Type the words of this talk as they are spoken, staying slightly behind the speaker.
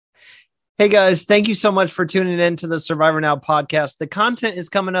Hey guys, thank you so much for tuning in to the Survivor Now podcast. The content is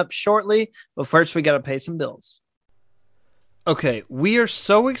coming up shortly, but first we got to pay some bills. Okay, we are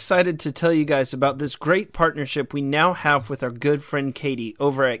so excited to tell you guys about this great partnership we now have with our good friend Katie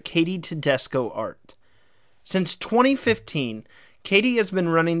over at Katie Tedesco Art. Since 2015, Katie has been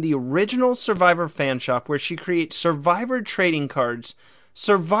running the original Survivor fan shop where she creates Survivor trading cards,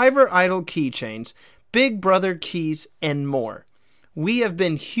 Survivor Idol keychains, Big Brother keys, and more. We have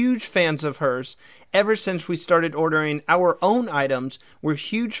been huge fans of hers ever since we started ordering our own items. We're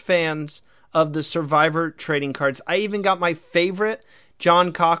huge fans of the Survivor trading cards. I even got my favorite,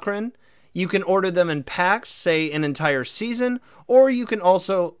 John Cochran. You can order them in packs, say an entire season, or you can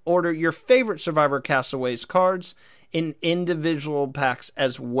also order your favorite Survivor Castaways cards in individual packs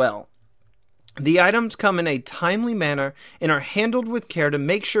as well. The items come in a timely manner and are handled with care to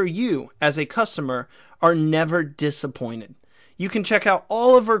make sure you, as a customer, are never disappointed. You can check out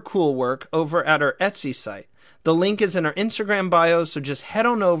all of her cool work over at our Etsy site. The link is in our Instagram bio, so just head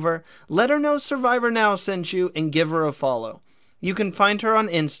on over, let her know Survivor Now sent you, and give her a follow. You can find her on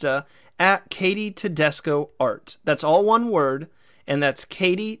Insta at Katie Tedesco Art. That's all one word, and that's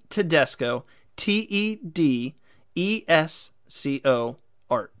Katie Tedesco, Tedesco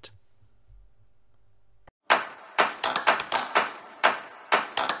Art.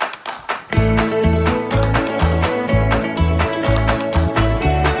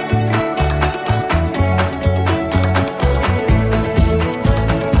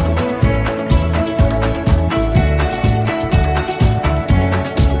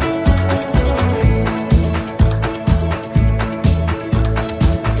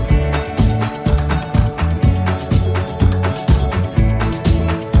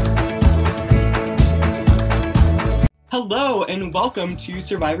 Hello and welcome to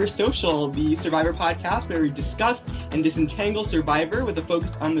Survivor Social, the Survivor podcast where we discuss and disentangle Survivor with a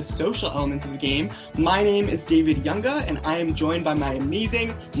focus on the social elements of the game. My name is David Younga and I am joined by my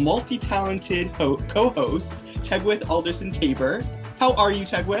amazing, multi-talented co-host, Tegwith Alderson Tabor. How are you,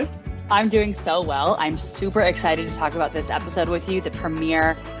 Tegwith? I'm doing so well. I'm super excited to talk about this episode with you, the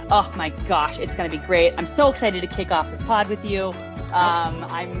premiere. Oh my gosh, it's going to be great. I'm so excited to kick off this pod with you.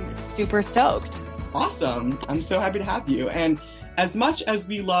 I'm super stoked. Awesome. I'm so happy to have you. And as much as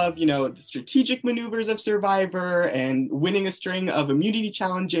we love, the strategic maneuvers of Survivor and winning a string of immunity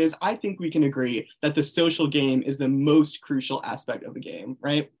challenges, I think we can agree that the social game is the most crucial aspect of the game,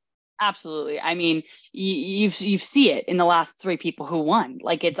 right? Absolutely. I mean, you see it in the last three people who won.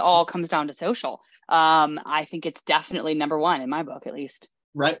 Like, it all comes down to social. I think it's definitely number one in my book, at least.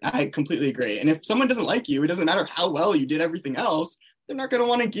 Right. I completely agree. And if someone doesn't like you, it doesn't matter how well you did everything else. They're not going to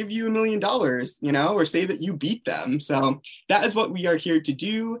want to give you $1 million, or say that you beat them. So that is what we are here to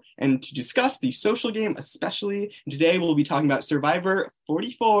do and to discuss the social game, especially. And today we'll be talking about Survivor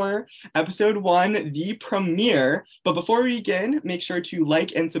 44, episode 1, the premiere. But before we begin, make sure to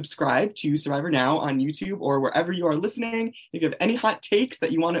like and subscribe to Survivor Now on YouTube or wherever you are listening. If you have any hot takes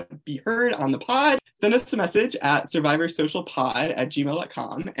that you want to be heard on the pod, send us a message at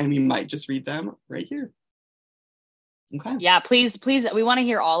survivorsocialpod@gmail.com and we might just read them right here. Okay. Yeah, please. We want to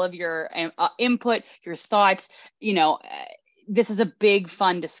hear all of your input, your thoughts. This is a big,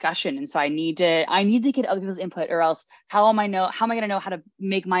 fun discussion, and so I need to get other people's input, or else how am I going to know how to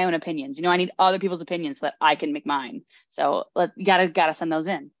make my own opinions? I need other people's opinions so that I can make mine. So you gotta send those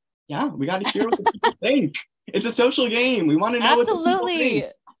in. Yeah, we got to hear what the people think. It's a social game. We want to know what the people think.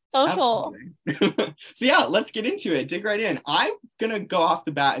 Social. So yeah, let's get into it. Dig right in. I'm gonna go off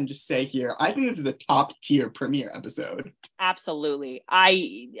the bat and just say here, I think this is a top tier premiere episode. Absolutely.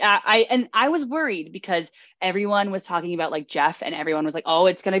 I was worried because everyone was talking about like Jeff, and everyone was like, "Oh,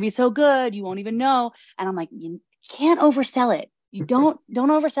 it's gonna be so good, you won't even know." And I'm like, you can't oversell it. You don't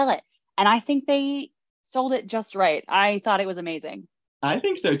oversell it. And I think they sold it just right. I thought it was amazing. I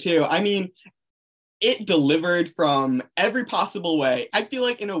think so too. I mean, it delivered from every possible way. I feel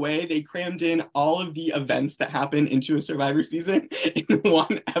like in a way they crammed in all of the events that happen into a Survivor season in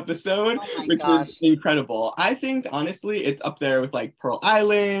one episode, which was incredible. I think honestly, it's up there with like Pearl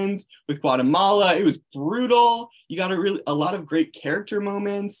Islands, with Guatemala. It was brutal. You got a lot of great character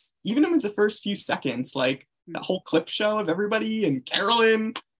moments, even in the first few seconds, like that whole clip show of everybody and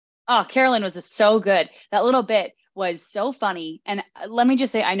Carolyn. Oh, Carolyn was just so good. That little bit was so funny. And let me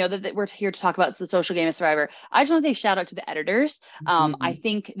just say, I know that we're here to talk about the social game of Survivor. I just want to say shout out to the editors. I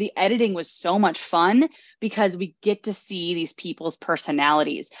think the editing was so much fun because we get to see these people's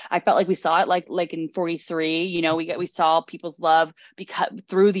personalities. I felt like we saw it like in 43, we saw people's love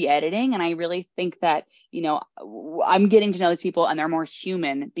through the editing. And I really think that, I'm getting to know these people and they're more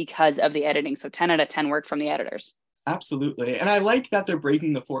human because of the editing. So 10 out of 10 work from the editors. Absolutely. And I like that they're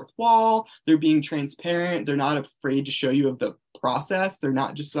breaking the fourth wall. They're being transparent. They're not afraid to show you of the process. They're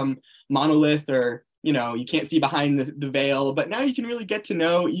not just some monolith or, you can't see behind the veil. But now you can really get to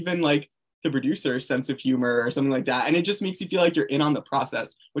know even like the producer's sense of humor or something like that. And it just makes you feel like you're in on the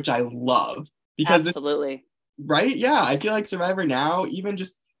process, which I love. Because Absolutely. right? Yeah. I feel like Survivor Now, even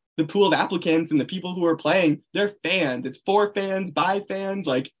just the pool of applicants and the people who are playing, they're fans. It's for fans, by fans.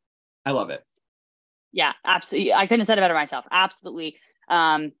 Like, I love it. Yeah, absolutely. I couldn't have said it better myself. Absolutely.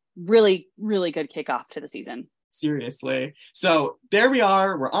 Really, really good kickoff to the season. Seriously. So there we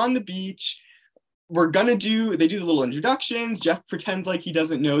are. We're on the beach. They do the little introductions. Jeff pretends like he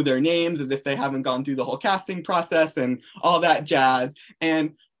doesn't know their names as if they haven't gone through the whole casting process and all that jazz.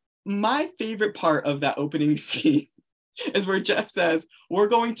 And my favorite part of that opening scene is where Jeff says, "We're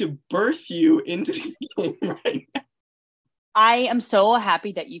going to birth you into the game right now." I am so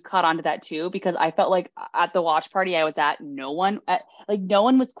happy that you caught on to that too, because I felt like at the watch party I was at, no one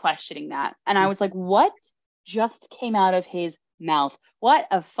was questioning that. And I was like, what just came out of his mouth? What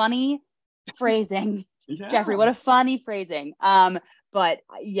a funny phrasing. Yeah. Jeffrey, what a funny phrasing. But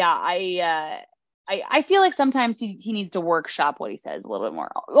yeah, I feel like sometimes he needs to workshop what he says a little bit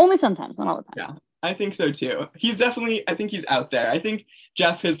more. Only sometimes, not all the time. Yeah, I think so too. I think he's out there. I think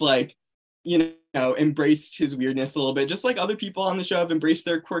Jeff has embraced his weirdness a little bit, just like other people on the show have embraced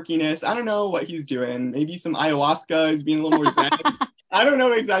their quirkiness. I don't know what he's doing. Maybe some ayahuasca is being a little more zen. I don't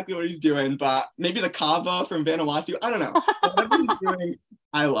know exactly what he's doing, but maybe the kava from Vanuatu. I don't know. Whatever he's doing,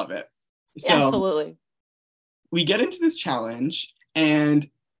 I love it. So absolutely. We get into this challenge and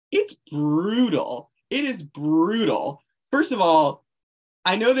it's brutal. It is brutal. First of all,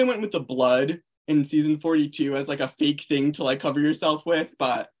 I know they went with the blood in season 42 as like a fake thing to like cover yourself with,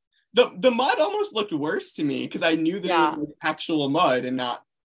 but the mud almost looked worse to me because I knew that it was like actual mud and not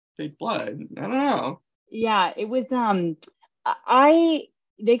fake blood. I don't know. Yeah, it was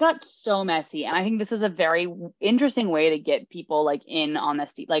they got so messy, and I think this is a very interesting way to get people like in on the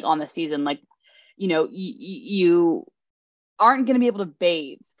season. Like, you aren't going to be able to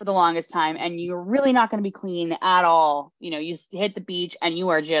bathe for the longest time, and you're really not going to be clean at all. You hit the beach and you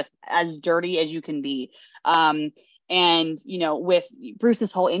are just as dirty as you can be. And with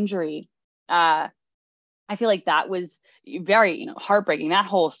Bruce's whole injury, I feel like that was very, heartbreaking. That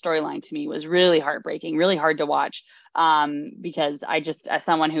whole storyline to me was really heartbreaking, really hard to watch. Because I just, as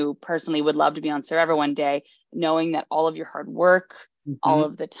someone who personally would love to be on Survivor one day, knowing that all of your hard work, all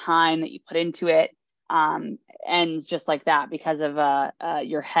of the time that you put into it, ends just like that because of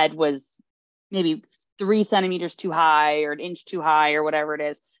your head was maybe 3 centimeters too high or an inch too high or whatever it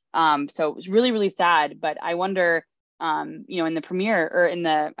is. So it was really, really sad. But I wonder, in the premiere or in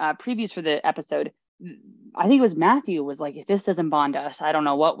the previews for the episode, I think it was Matthew was like, if this doesn't bond us, I don't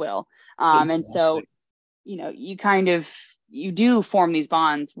know what will. And so, you do form these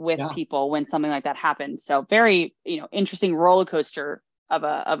bonds with people when something like that happens. So very, interesting roller coaster of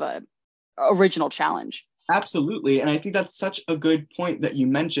a original challenge. Absolutely. And I think that's such a good point that you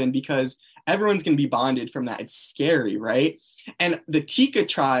mentioned, because everyone's going to be bonded from that. It's scary, right? And the Tika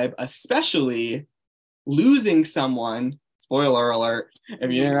tribe, especially, losing someone, spoiler alert,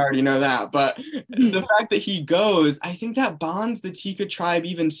 if you didn't already know that, but the fact that he goes, I think that bonds the Tika tribe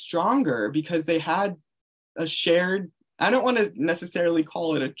even stronger because they had a shared, I don't want to necessarily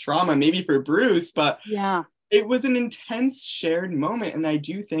call it a trauma, maybe for Bruce, but it was an intense shared moment. And I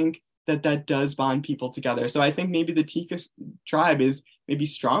do think that does bond people together. So I think maybe the Tika tribe is maybe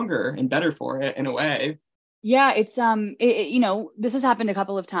stronger and better for it in a way. Yeah, it's this has happened a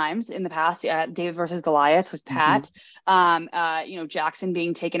couple of times in the past. David versus Goliath with Pat. Jackson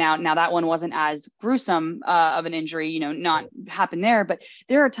being taken out. Now that one wasn't as gruesome of an injury, not happened there, but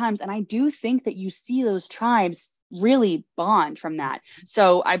there are times, and I do think that you see those tribes really bond from that.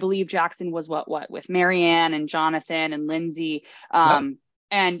 So I believe Jackson was what with Marianne and Jonathan and Lindsay, and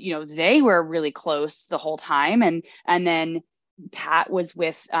they were really close the whole time, and then Pat was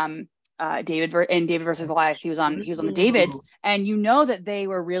with David versus Goliath. He was on the Davids, and that they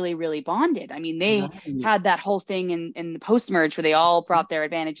were really, really bonded. I mean, they had that whole thing in the post merge where they all brought their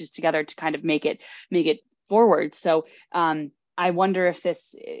advantages together to kind of make it forward. So I wonder if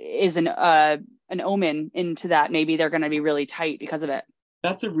this is an omen into that. Maybe they're going to be really tight because of it.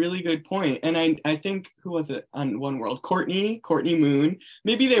 That's a really good point. And I think, who was it on One World? Courtney Moon.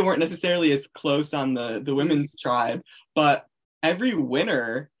 Maybe they weren't necessarily as close on the women's tribe, but every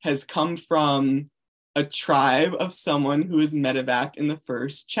winner has come from a tribe of someone who has medevaced in the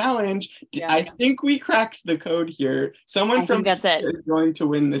first challenge. Yeah. I think we cracked the code here. Someone from that's it. Is going to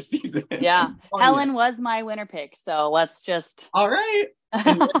win this season. Yeah. Helen was my winner pick. So let's just. All right.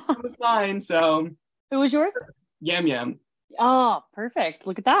 And that was mine. So. Who was yours? Yam Yam. Oh, perfect.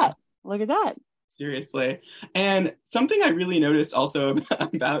 Look at that. Look at that. Seriously. And something I really noticed also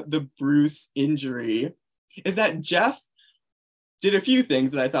about the Bruce injury is that Jeff did a few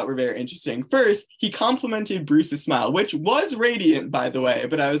things that I thought were very interesting. First, he complimented Bruce's smile, which was radiant, by the way.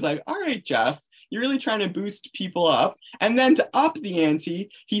 But I was like, all right, Jeff, you're really trying to boost people up. And then to up the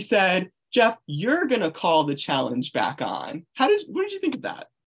ante, he said, Jeff, you're going to call the challenge back on. What did you think of that?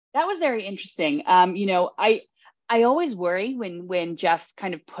 That was very interesting. I always worry when Jeff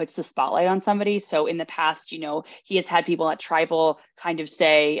kind of puts the spotlight on somebody. So in the past, he has had people at Tribal kind of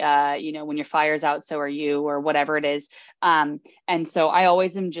say, when your fire's out, so are you, or whatever it is. And so I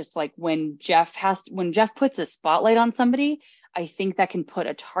always am just like, when Jeff puts a spotlight on somebody, I think that can put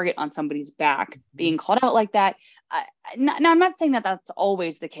a target on somebody's back. Being called out like that. Now, I'm not saying that that's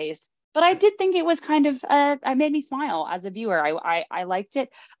always the case, but I did think it was kind of, it made me smile as a viewer. I liked it.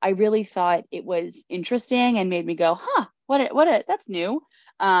 I really thought it was interesting and made me go, that's new.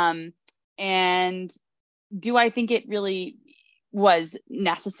 And do I think it really was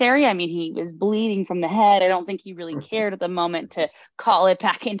necessary? I mean, he was bleeding from the head. I don't think he really cared at the moment to call it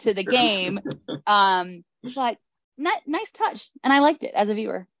back into the game. But nice touch. And I liked it as a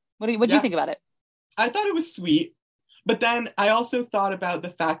viewer. What do you think about it? I thought it was sweet. But then I also thought about the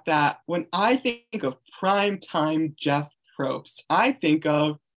fact that when I think of primetime Jeff Probst, I think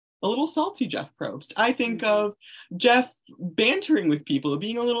of a little salty Jeff Probst. I think of Jeff bantering with people,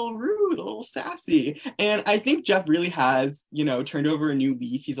 being a little rude, a little sassy. And I think Jeff really has, turned over a new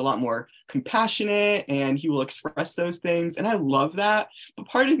leaf. He's a lot more compassionate and he will express those things. And I love that. But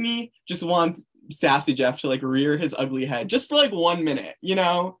part of me just wants sassy Jeff to rear his ugly head just for 1 minute,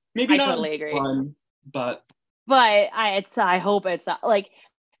 Maybe I not totally agree. Fun, but I hope it's not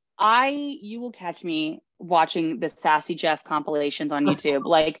you will catch me watching the sassy Jeff compilations on YouTube,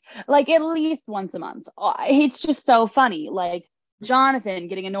 like at least once a month. It's just so funny. Like Jonathan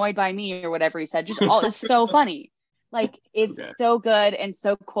getting annoyed by me or whatever he said, it's so funny. It's so good and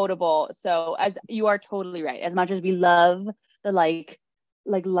so quotable. So as you are totally right, as much as we love the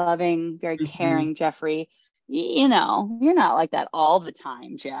loving, very caring Jeffrey, you're not like that all the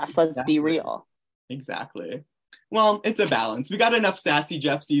time, Jeff. Let's be real. Exactly. Well, it's a balance. We got enough sassy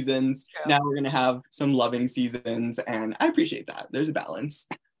Jeff seasons. True. Now we're going to have some loving seasons, and I appreciate that. There's a balance.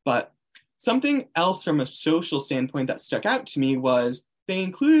 But something else from a social standpoint that stuck out to me was they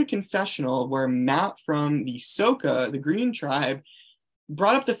included a confessional where Matt from the Soka, the Green Tribe,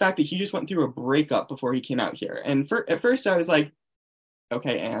 brought up the fact that he just went through a breakup before he came out here. And at first I was like,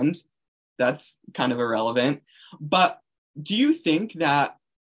 okay, and that's kind of irrelevant. But do you think that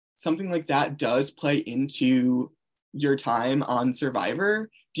something like that does play into your time on Survivor?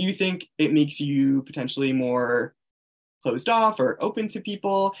 Do you think it makes you potentially more closed off or open to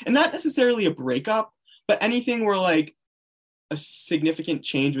people? And not necessarily a breakup, but anything where a significant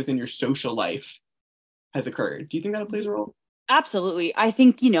change within your social life has occurred. Do you think that plays a role? Absolutely. I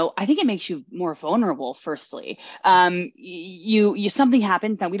think it makes you more vulnerable, firstly. You something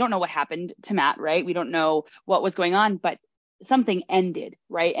happens. Now, we don't know what happened to Matt, right? We don't know what was going on, but something ended,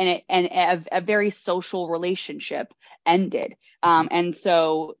 right? And a very social relationship ended. And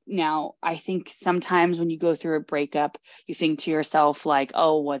so now I think sometimes when you go through a breakup, you think to yourself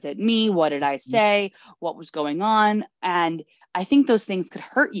oh, was it me? What did I say? What was going on? And I think those things could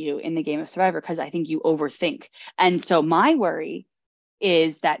hurt you in the game of Survivor because I think you overthink. And so my worry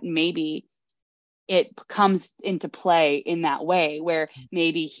is that maybe it comes into play in that way where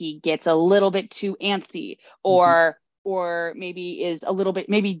maybe he gets a little bit too antsy or maybe is a little bit,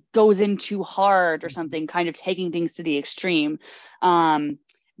 maybe goes in too hard or something, kind of taking things to the extreme.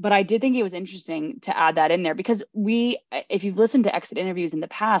 But I did think it was interesting to add that in there because if you've listened to exit interviews in the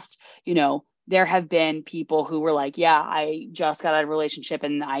past, there have been people who were like, yeah, I just got out of a relationship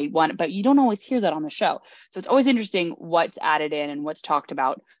and I want, but you don't always hear that on the show. So it's always interesting what's added in and what's talked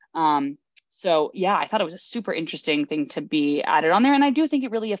about. So yeah, I thought it was a super interesting thing to be added on there. And I do think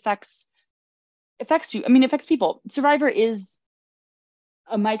it really affects you. I mean, it affects people. Survivor is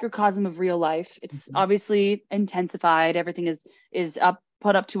a microcosm of real life. It's obviously intensified. Everything is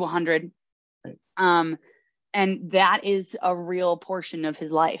put up to 100. Right. And that is a real portion of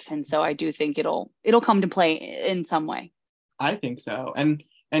his life. And so I do think it'll come to play in some way. I think so. And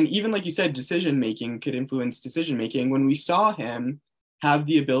even like you said, decision making could influence decision making. When we saw him have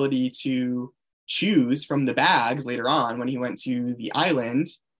the ability to choose from the bags later on when he went to the island,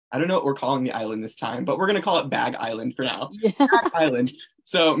 I don't know what we're calling the island this time, but we're going to call it Bag Island for now. Yeah. Bag Island.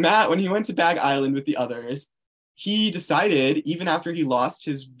 So Matt, when he went to Bag Island with the others, he decided, even after he lost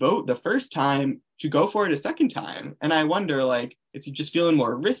his vote the first time, to go for it a second time. And I wonder, is he just feeling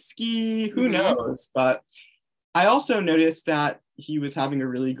more risky? Who knows? But I also noticed that he was having a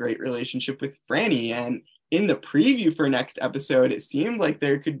really great relationship with Franny, and in the preview for next episode, it seemed like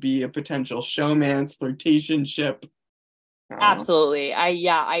there could be a potential showmance flirtationship. Absolutely.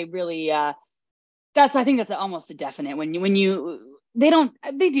 I really I think that's almost a definite when you they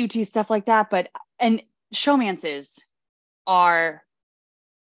do tease stuff like that, but and showmances are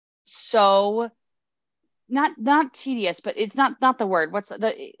so not tedious, but it's not the word.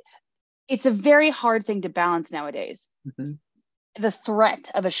 It's a very hard thing to balance nowadays. Mhm. The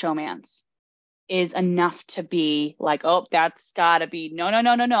threat of a showmance is enough to be like, oh, that's gotta be Yeah.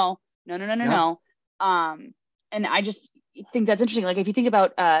 no. And I just think that's interesting. Like if you think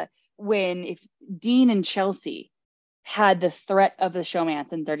about if Dean and Chelsea had the threat of the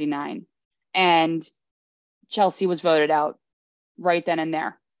showmance in 39 and Chelsea was voted out right then and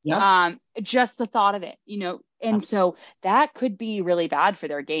there. Yeah. Just the thought of it, and so that could be really bad for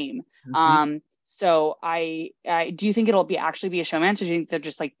their game. Mhm. So I do you think it'll actually be a showmance, or do you think they're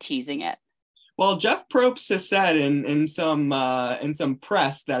just like teasing it? Well, Jeff Probst has said in some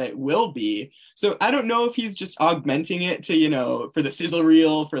press that it will be. So I don't know if he's just augmenting it to, for the sizzle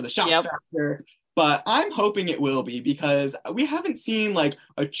reel, for the shock Yep. factor, but I'm hoping it will be because we haven't seen like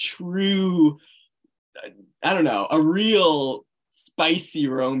a true, I don't know, a real spicy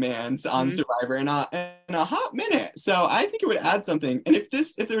romance on Mhm. Survivor in a hot minute. So I think it would add something. And if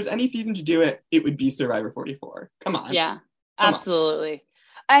there was any season to do it, it would be Survivor 44. Come on. Yeah, Come on. absolutely.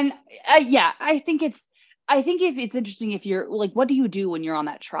 And yeah, I think if it's interesting if you're like, what do you do when you're on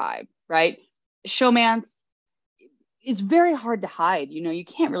that tribe, right? Showmance, it's very hard to hide. You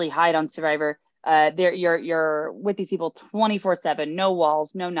can't really hide on Survivor. You're with these people 24/7, no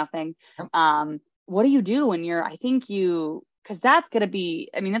walls, no nothing. What do you do when because that's gonna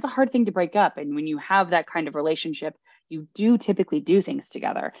be, I mean, that's a hard thing to break up. And when you have that kind of relationship, you do typically do things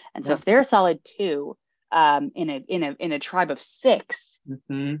together. And so Yeah. if they're solid two, in a tribe of six,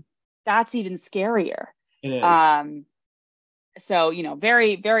 Mhm. that's even scarier. It is. So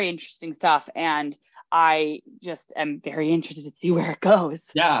very, very interesting stuff, and I just am very interested to see where it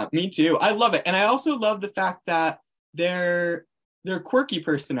goes. Yeah, me too. I love it. And I also love the fact that they're quirky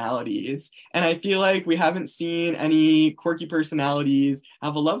personalities. And I feel like we haven't seen any quirky personalities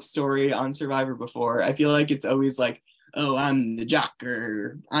have a love story on Survivor before. I feel like it's always like, oh, I'm the jock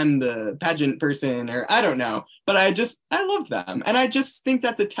or I'm the pageant person or I don't know. But I love them. And I just think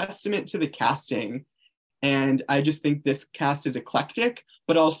that's a testament to the casting. And I just think this cast is eclectic,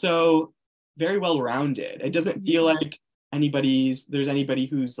 but also very well rounded. It doesn't feel like there's anybody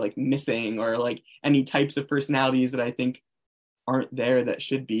who's like missing or like any types of personalities that I think aren't there that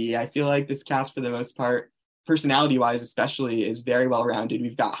should be. I feel like this cast, for the most part, personality wise, especially, is very well rounded.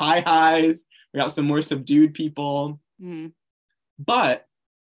 We've got high highs, we got some more subdued people. Mm. But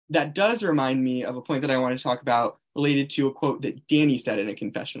that does remind me of a point that I want to talk about related to a quote that Danny said in a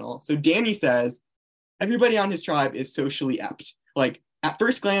confessional. So Danny says, everybody on his tribe is socially apt. Like at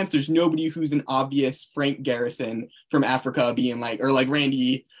first glance, there's nobody who's an obvious Frank Garrison from Africa being like, or like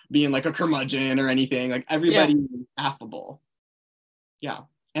Randy being like a curmudgeon or anything. Like everybody is affable. Yeah.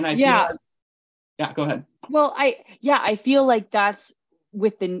 And I feel like, yeah, go ahead. Well, I feel like that's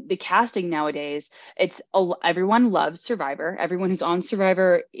with the casting nowadays. Everyone loves Survivor. Everyone who's on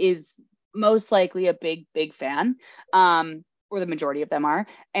Survivor is most likely a big fan, or the majority of them are.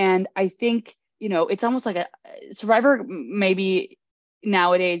 And I think it's almost like a Survivor. Maybe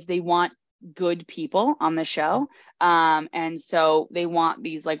nowadays they want good people on the show, and so they want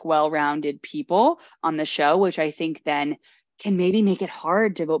these like well-rounded people on the show, which I think then can maybe make it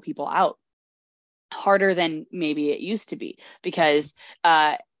hard to vote people out, harder than maybe it used to be, because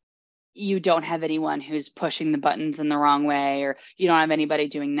you don't have anyone who's pushing the buttons in the wrong way, or you don't have anybody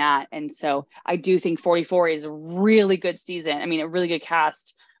doing that. And so I do think 44 is a really good season. I mean, a really good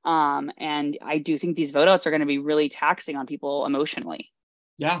cast. And I do think these vote outs are going to be really taxing on people emotionally.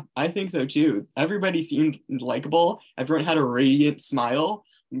 Yeah, I think so too. Everybody seemed likable. Everyone had a radiant smile.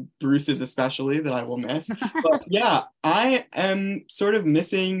 Bruce's especially, that I will miss. But yeah, I am sort of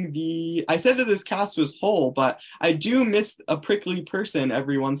missing I said that this cast was whole, but I do miss a prickly person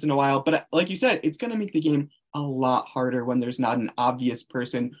every once in a while. But like you said, it's going to make the game a lot harder when there's not an obvious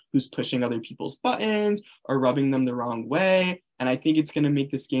person who's pushing other people's buttons or rubbing them the wrong way. And I think it's going to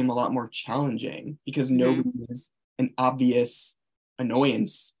make this game a lot more challenging because nobody is an obvious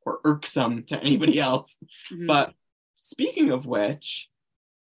annoyance or irksome to anybody else. Mm-hmm. But speaking of which,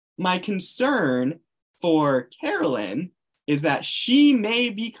 my concern for Carolyn is that she may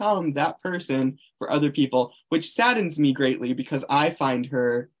become that person for other people, which saddens me greatly because I find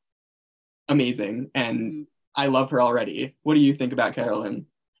her amazing and I love her already. What do you think about Carolyn?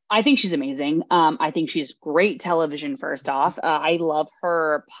 I think she's amazing. I think she's great television, first off. I love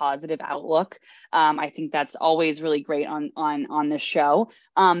her positive outlook. I think that's always really great on this show.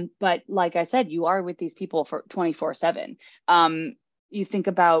 But like I said, you are with these people for 24/7. You think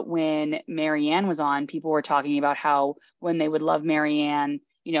about when Marianne was on, people were talking about how when they would love Marianne,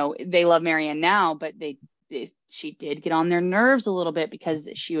 they love Marianne now, but she did get on their nerves a little bit because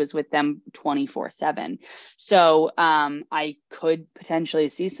she was with them 24/7. So I could potentially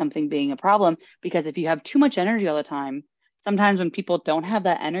see something being a problem, because if you have too much energy all the time, sometimes when people don't have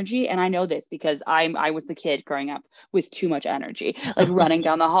that energy, and I know this because I was the kid growing up with too much energy, like running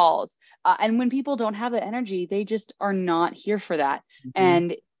down the halls. And when people don't have the energy, they just are not here for that.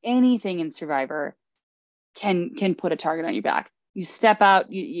 And anything in Survivor can put a target on your back. You step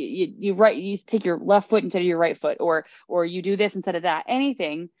out, you take your left foot instead of your right foot, or you do this instead of that,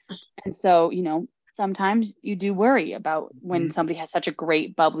 anything. And so, sometimes you do worry about when somebody has such a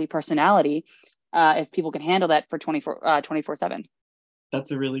great bubbly personality, if people can handle that for 24/7.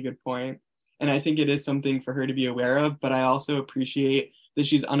 That's a really good point. And I think it is something for her to be aware of, but I also appreciate that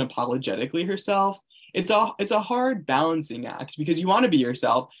she's unapologetically herself. It's a hard balancing act because you want to be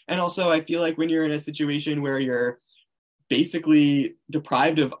yourself. And also I feel like when you're in a situation where you're basically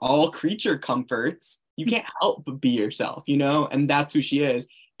deprived of all creature comforts, you can't help but be yourself, and that's who she is.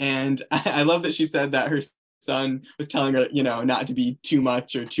 And I love that she said that her son was telling her, not to be too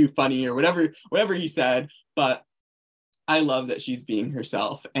much or too funny or whatever he said. But I love that she's being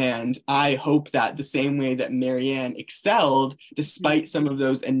herself. And I hope that the same way that Marianne excelled, despite some of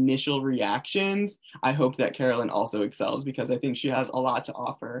those initial reactions, I hope that Carolyn also excels, because I think she has a lot to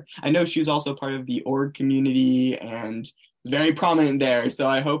offer. I know she's also part of the org community and very prominent there. So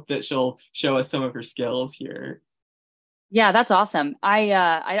I hope that she'll show us some of her skills here. Yeah, that's awesome.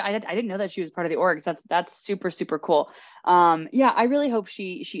 I didn't know that she was part of the orgs. That's super, super cool. Yeah, I really hope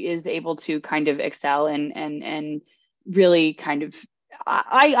she is able to kind of excel and really kind of,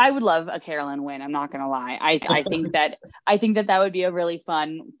 I would love a Carolyn win. I'm not gonna lie. I think that would be a really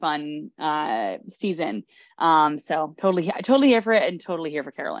fun season. So totally here for it, and totally here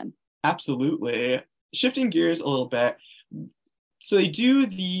for Carolyn. Absolutely. Shifting gears a little bit. So they do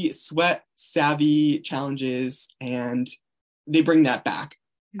the sweat savvy challenges and they bring that back.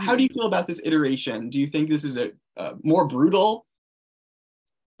 How do you feel about this iteration? Do you think this is a more brutal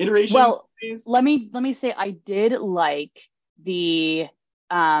iteration? Well, let me say I did like the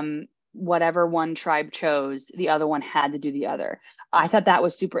whatever one tribe chose, the other one had to do the other. I thought that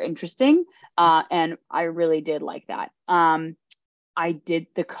was super interesting, and I really did like that. The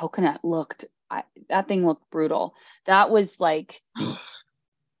coconut that thing looked brutal. That was like,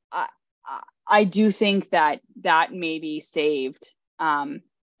 I do think that maybe saved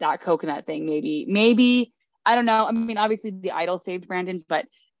that coconut thing. Maybe I don't know. I mean, obviously the idol saved Brandon, but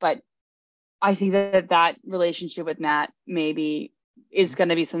I think that relationship with Matt maybe is going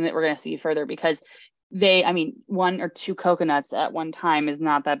to be something that we're going to see further, because one or two coconuts at one time is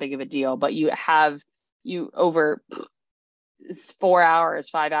not that big of a deal, but you over 4 hours,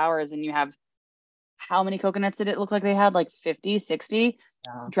 5 hours, and you have, how many coconuts did it look like they had? Like 50, 60,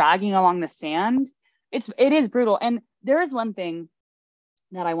 dragging along the sand. It is brutal. And there is one thing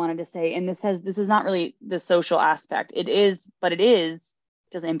that I wanted to say, and this is not really the social aspect. It does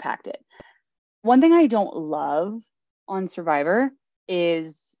impact it. One thing I don't love on Survivor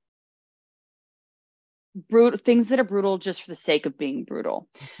is things that are brutal just for the sake of being brutal.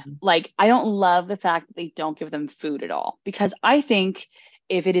 Like, I don't love the fact that they don't give them food at all, because I think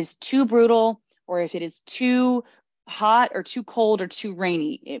if it is too brutal, or if it is too hot or too cold or too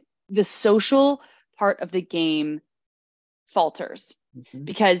rainy, the social part of the game falters.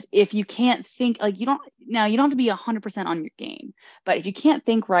 Because if you can't think, like, you don't have to be 100% on your game, but if you can't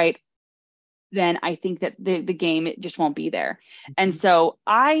think right, then I think that the game, it just won't be there. And so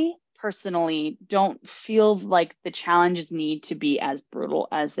I personally don't feel like the challenges need to be as brutal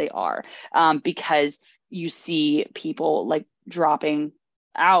as they are, because you see people like dropping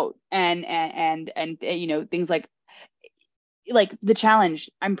out and things like the challenge.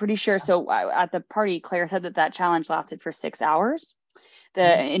 I'm pretty sure. So at the party, Claire said that challenge lasted for 6 hours,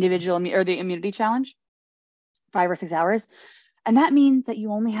 the individual or the immunity challenge, 5 or 6 hours. And that means that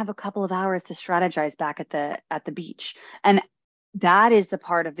you only have a couple of hours to strategize back at the beach. And that is the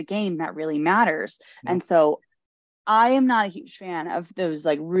part of the game that really matters. And so I am not a huge fan of those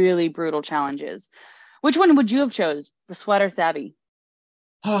like really brutal challenges. Which one would you have chose, the sweat or savvy?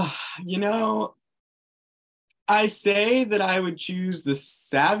 I say that I would choose the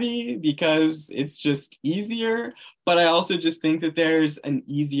savvy because it's just easier, but I also just think that there's an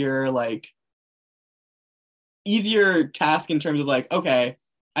easier task in terms of like, okay,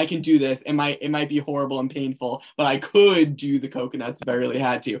 I can do this. It might be horrible and painful, but I could do the coconuts if I really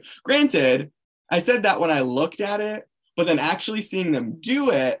had to. Granted, I said that when I looked at it, but then actually seeing them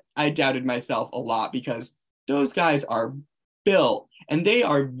do it, I doubted myself a lot because those guys are built and they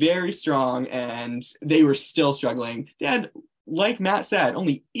are very strong and they were still struggling. They had, like Matt said,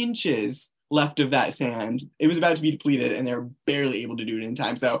 only inches left of that sand. It was about to be depleted and they were barely able to do it in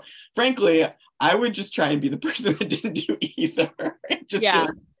time. So frankly, I would just try and be the person that didn't do either. Just Yeah. be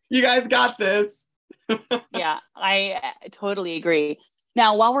like, you guys got this. Yeah, I totally agree.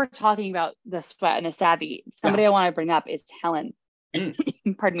 Now, while we're talking about the sweat and the savvy, somebody I want to bring up is Helen.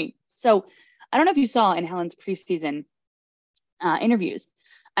 Pardon me. So I don't know if you saw in Helen's preseason interviews,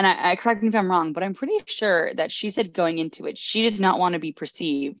 and I correct me if I'm wrong, but I'm pretty sure that she said going into it, she did not want to be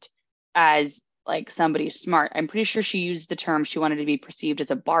perceived as like somebody smart. I'm pretty sure she used the term she wanted to be perceived as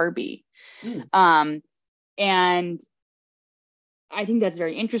a Barbie. And I think that's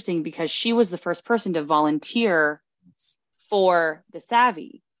very interesting because she was the first person to volunteer for the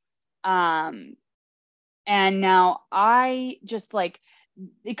Savvy. And now I just like,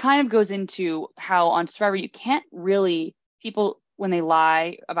 it kind of goes into how on Survivor, you can't really, people, when they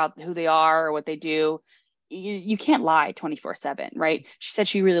lie about who they are or what they do, you can't lie 24/7, right? She said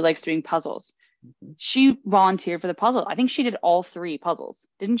she really likes doing puzzles. She volunteered for the puzzle. I think she did all 3 puzzles,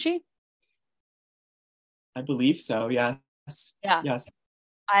 didn't she? I believe so. Yes. Yeah. Yes.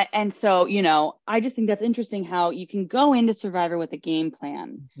 And so, you know, I just think that's interesting how you can go into Survivor with a game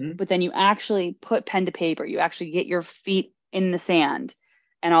plan, but then you actually put pen to paper, you actually get your feet in the sand,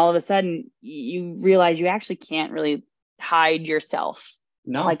 and all of a sudden you realize you actually can't really hide yourself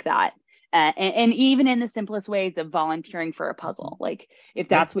like that. And even in the simplest ways of volunteering for a puzzle, like if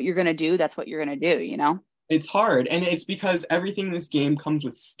that's what you're going to do, that's what you're going to do, you know? It's hard. And it's because everything in this game comes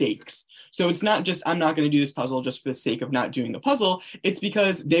with stakes. So it's not just, I'm not going to do this puzzle just for the sake of not doing the puzzle. It's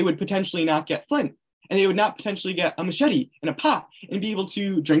because they would potentially not get flint and they would not potentially get a machete and a pot and be able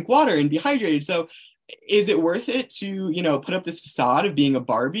to drink water and be hydrated. So is it worth it to, you know, put up this facade of being a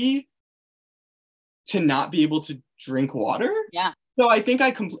Barbie to not be able to drink water? Yeah. So I think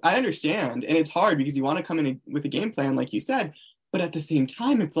I understand. And it's hard because you want to come in with a game plan, like you said. But at the same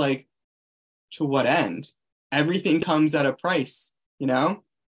time, it's like, to what end? Everything comes at a price, you know?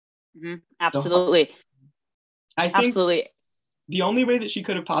 Absolutely. So I think the only way that she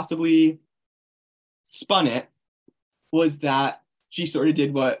could have possibly spun it was that she sort of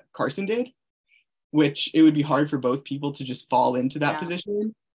did what Carson did, which it would be hard for both people to just fall into that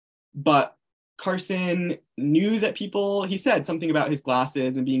position. But Carson knew that he said something about his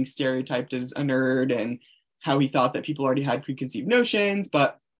glasses and being stereotyped as a nerd and how he thought that people already had preconceived notions,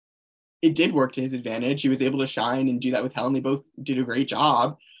 but it did work to his advantage. He was able to shine and do that with Helen. They both did a great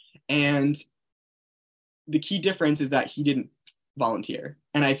job. And the key difference is that he didn't volunteer.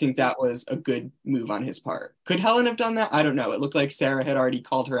 And I think that was a good move on his part. Could Helen have done that? I don't know. It looked like Sarah had already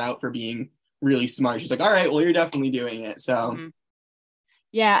called her out for being really smart. She's like, all right, well, you're definitely doing it. So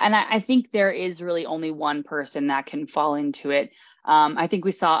yeah, and I think there is really only one person that can fall into it. I think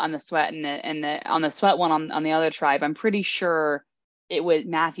we saw on the sweat and on the sweat one on the other tribe, I'm pretty sure it was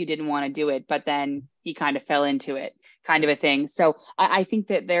Matthew didn't want to do it, but then he kind of fell into it, kind of a thing. So I think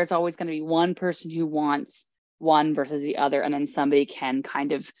that there's always going to be one person who wants one versus the other, and then somebody can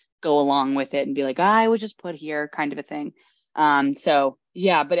kind of go along with it and be like, I was just put here, kind of a thing. So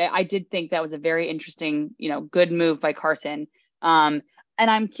yeah, but I did think that was a very interesting, you know, good move by Carson. And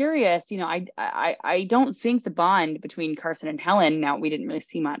I'm curious, you know, I don't think the bond between Carson and Helen, now we didn't really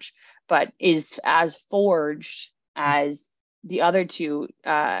see much, but is as forged as the other 2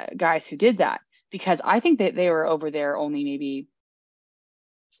 guys who did that, because I think that they were over there only maybe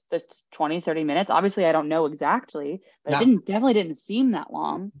the 20-30 minutes. Obviously I don't know exactly, but it definitely didn't seem that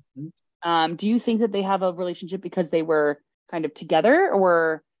long. Do you think that they have a relationship because they were kind of together,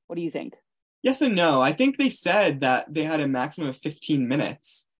 or what do you think? Yes and no. I think they said that they had a maximum of 15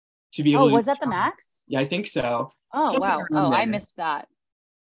 minutes to be able to. Was that the max? Yeah, I think so. Oh, wow. Oh, I missed that.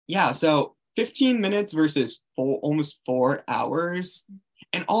 Yeah, so 15 minutes versus almost 4 hours.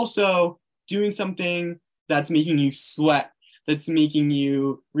 And also doing something that's making you sweat, that's making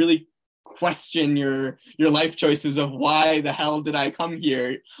you really question your life choices of why the hell did I come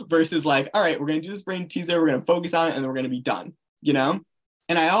here, versus like, all right, we're going to do this brain teaser, we're going to focus on it, and then we're going to be done, you know?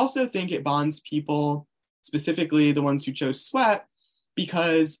 And I also think it bonds people, specifically the ones who chose sweat,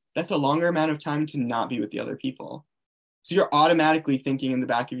 because that's a longer amount of time to not be with the other people. So you're automatically thinking in the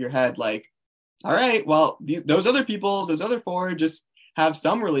back of your head, like, all right, well, those other people, those other 4 just have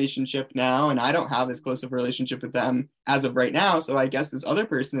some relationship now, and I don't have as close of a relationship with them as of right now. So I guess this other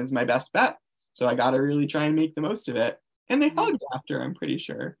person is my best bet. So I got to really try and make the most of it. And they hugged after, I'm pretty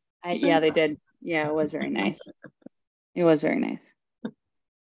sure. Yeah, they did. Yeah, it was very nice. It was very nice.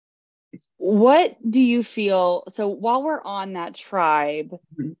 What do you feel? So while we're on that tribe,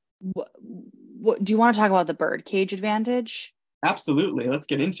 Mhm. what do you want to talk about the birdcage advantage? Absolutely. Let's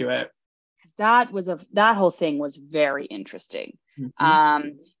get into it. That whole thing was very interesting. Mhm.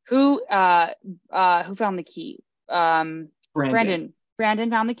 Um, who found the key? Brandon. Brandon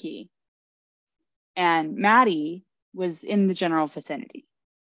found the key, and Maddie was in the general vicinity.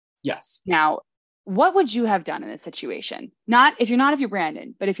 Yes. Now, what would you have done in this situation? Not if you're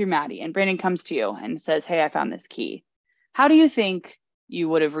Brandon, but if you're Maddie and Brandon comes to you and says, "Hey, I found this key." How do you think you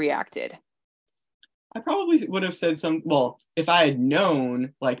would have reacted? I probably would have said well, if I had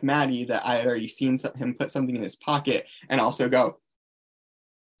known, like Maddie, that I had already seen him put something in his pocket and also go,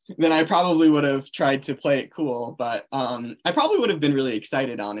 then I probably would have tried to play it cool. But I probably would have been really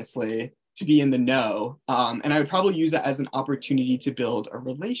excited, honestly, to be in the know. And I would probably use that as an opportunity to build a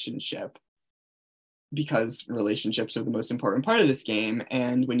relationship because relationships are the most important part of this game.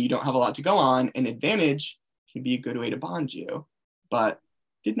 And when you don't have a lot to go on, an advantage can be a good way to bond you. But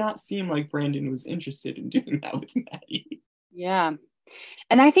did not seem like Brandon was interested in doing that with Maddie. Yeah.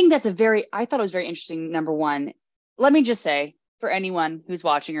 And I think I thought it was very interesting. Number one, let me just say for anyone who's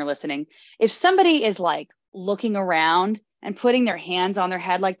watching or listening, if somebody is like looking around and putting their hands on their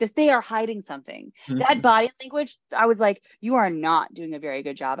head like this, they are hiding something. That body language, I was like, you are not doing a very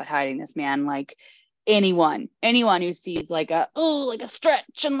good job at hiding this, man. Like anyone who sees like a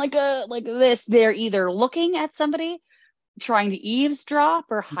stretch and like this, they're either looking at somebody trying to eavesdrop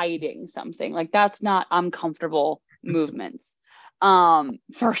or hiding something. Like that's not uncomfortable movements.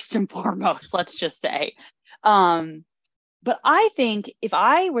 First and foremost, let's just say. But I think if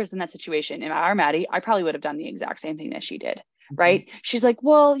I was in that situation, if I were Maddie, I probably would have done the exact same thing that she did, right? She's like,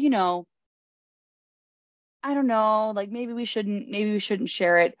 well, I don't know, like maybe we shouldn't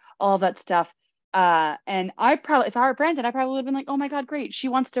share it, all that stuff. And if I were Brandon, I probably would have been like, oh my God, great. She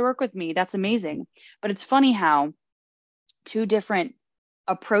wants to work with me. That's amazing. But it's funny how two different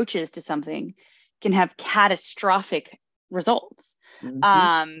approaches to something can have catastrophic results.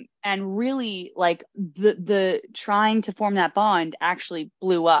 And really like the trying to form that bond actually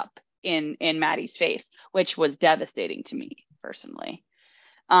blew up in Maddie's face, which was devastating to me personally.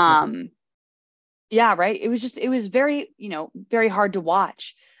 Yeah, right. It was very, very hard to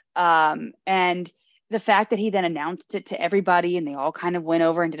watch. And the fact that he then announced it to everybody and they all kind of went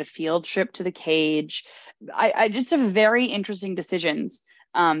over and did a field trip to the cage. I just have very interesting decisions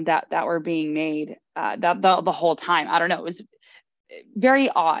that were being made that the whole time. I don't know. It was very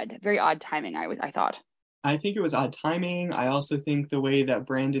odd timing, I thought. I think it was odd timing. I also think the way that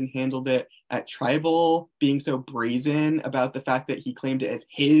Brandon handled it at Tribal, being so brazen about the fact that he claimed it as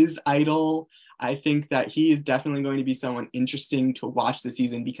his idol. I think that he is definitely going to be someone interesting to watch this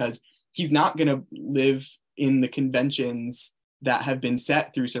season because he's not going to live in the conventions that have been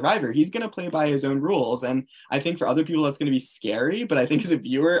set through Survivor. He's going to play by his own rules. And I think for other people, that's going to be scary. But I think as a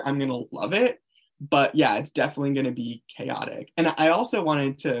viewer, I'm going to love it. But yeah, it's definitely going to be chaotic. And I also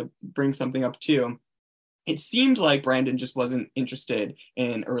wanted to bring something up too. It seemed like Brandon just wasn't interested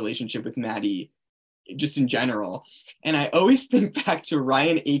in a relationship with Maddie just in general. And I always think back to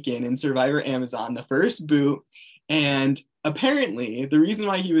Ryan Aiken in Survivor Amazon, the first boot. And apparently, the reason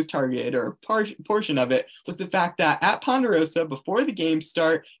why he was targeted, or a portion of it, was the fact that at Ponderosa, before the game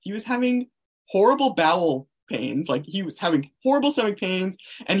start, he was having horrible bowel pains. Like he was having horrible stomach pains,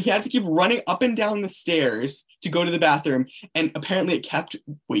 and he had to keep running up and down the stairs to go to the bathroom. And apparently, it kept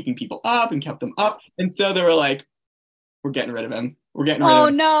waking people up and kept them up. And so they were like, we're getting rid of him. We're getting rid of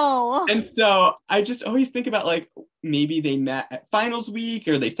him. Oh, no. And so I just always think about like maybe they met at finals week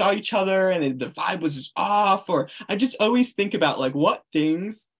or they saw each other and the vibe was just off. Or I just always think about like what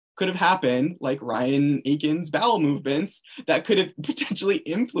things could have happened, like Ryan Aiken's bowel movements, that could have potentially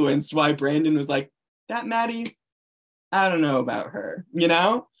influenced why Brandon was like, that Maddie, I don't know about her, you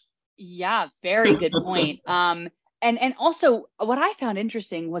know? Yeah, very good point. And also what I found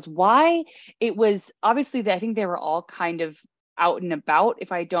interesting was why it was obviously that I think they were all kind of out and about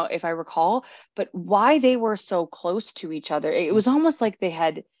if I recall, but why they were so close to each other. It was almost like they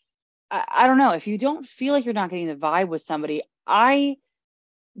had I don't know, if you don't feel like you're not getting the vibe with somebody, I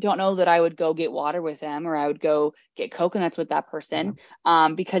don't know that I would go get water with them or I would go get coconuts with that person.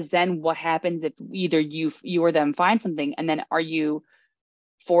 Because then what happens if either you or them find something and then are you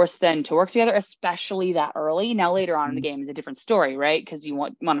forced then to work together, especially that early? Now later on in the game is a different story, right? Because you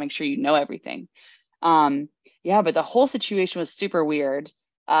want to make sure you know everything. Yeah, but the whole situation was super weird.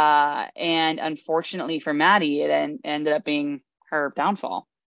 And unfortunately for Maddie, it ended up being her downfall.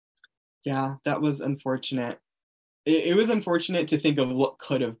 Yeah, that was unfortunate. it was unfortunate to think of what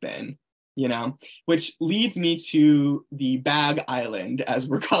could have been, which leads me to the Bag Island, as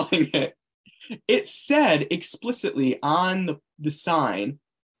we're calling it. It said explicitly on the sign,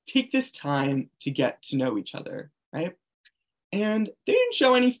 take this time to get to know each other, right? And they didn't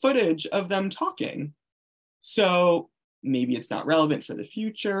show any footage of them talking. So maybe it's not relevant for the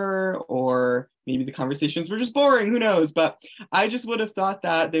future, or maybe the conversations were just boring, who knows? But I just would have thought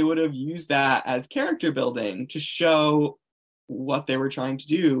that they would have used that as character building to show what they were trying to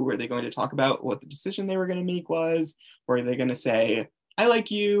do. Were they going to talk about what the decision they were going to make was? Or are they going to say, I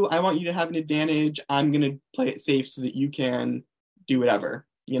like you, I want you to have an advantage, I'm going to play it safe so that you can do whatever,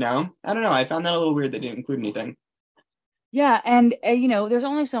 I don't know. I found that a little weird they didn't include anything. Yeah, and there's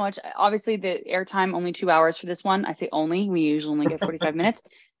only so much. Obviously, the airtime only 2 hours for this one. I say only. We usually only get 45 minutes.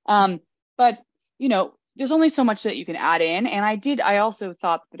 But there's only so much that you can add in. And I also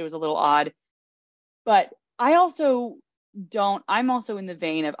thought that it was a little odd. But I'm also in the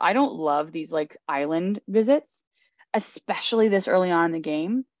vein of, I don't love these like island visits, especially this early on in the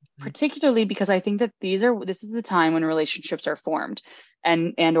game, particularly because I think that this is the time when relationships are formed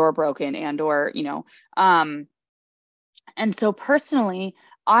and or broken and or and so personally,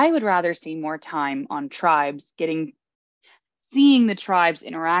 I would rather see more time on tribes, seeing the tribes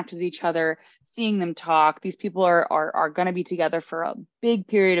interact with each other, seeing them talk. These people are going to be together for a big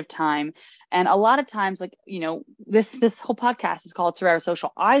period of time. And a lot of times, like, this whole podcast is called Survivor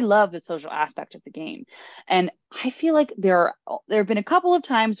Social. I love the social aspect of the game. And I feel like there have been a couple of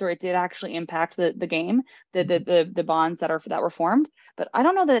times where it did actually impact the game, the bonds that were formed. But I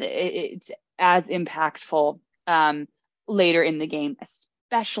don't know that it's as impactful later in the game,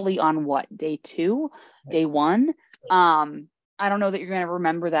 especially on day 2, day 1. I don't know that you're going to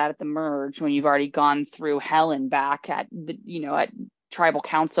remember that at the merge when you've already gone through hell and back at at tribal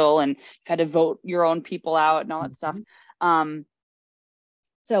council, and you've had to vote your own people out and all that stuff.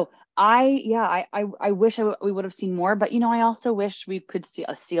 So I wish we would have seen more, but I also wish we could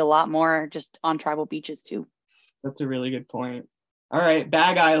see a lot more just on tribal beaches too. That's a really good point. All right,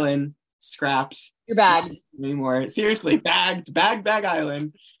 Bag Island scrapped. You're bagged. Not anymore. Seriously, Bag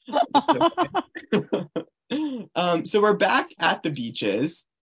Island. So we're back at the beaches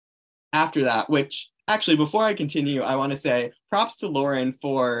after that, which actually, before I continue, I want to say props to Lauren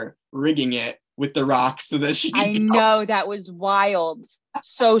for rigging it with the rocks so that she I know, that was wild.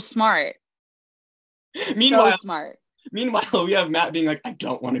 So smart. Meanwhile, so smart. Meanwhile, we have Matt being like, I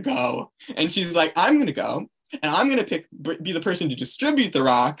don't want to go. And she's like, I'm going to go. And I'm going to be the person to distribute the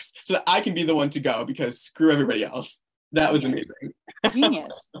rocks so that I can be the one to go, because screw everybody else. That was amazing.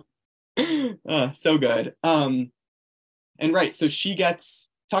 Genius. So good. And right, so she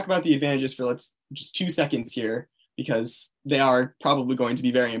talk about the advantages for just 2 seconds here, because they are probably going to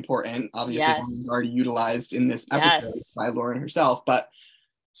be very important. Obviously, yes. One was already utilized in this episode by Lauren herself. But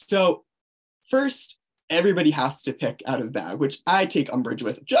so first, everybody has to pick out of the bag, which I take umbrage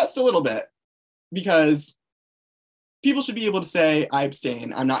with just a little bit, because people should be able to say, I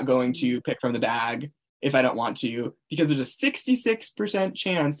abstain. I'm not going to pick from the bag if I don't want to, because there's a 66%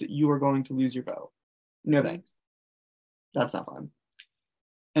 chance that you are going to lose your vote. No thanks. That's not fun.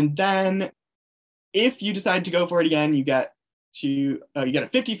 And then if you decide to go for it again, you get a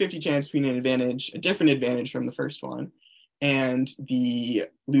 50-50 chance between a different advantage from the first one, and the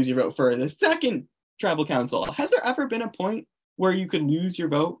lose your vote for the second tribal council. Has there ever been a point where you could lose your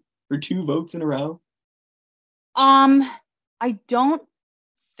vote for 2 votes in a row? I don't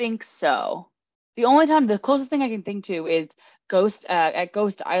think so. The closest thing I can think to is at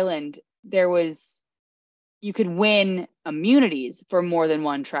Ghost Island, you could win immunities for more than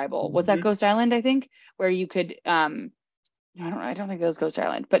one tribal. Mm-hmm. Was that Ghost Island, I think, where you could I don't think that was Ghost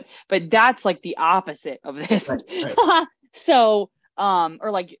Island, but that's like the opposite of this. Right. So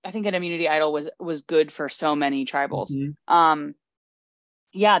or like, I think an immunity idol was good for so many tribals. Mm-hmm.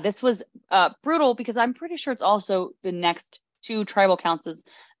 Yeah, this was brutal, because I'm pretty sure it's also the next 2 tribal councils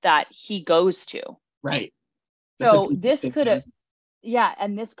that he goes to. Right. So this could have,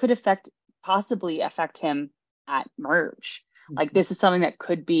 and this could possibly affect him at merge. Mm-hmm. Like, this is something that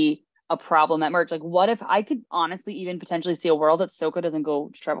could be a problem at merge. Like, what if I could honestly even potentially see a world that Sokka doesn't go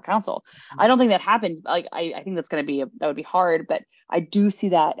to tribal council? Mm-hmm. I don't think that happens. Like, I think that would be hard, but I do see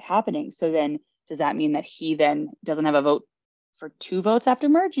that happening. So then, does that mean that he then doesn't have a vote for 2 votes after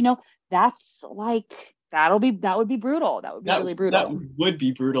merge? That's like, that would be brutal. That would be really brutal. That would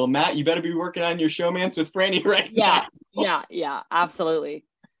be brutal. Matt, you better be working on your showmance with Franny right now. Yeah, absolutely.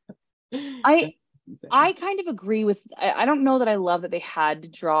 I kind of agree with, I don't know that I love that they had to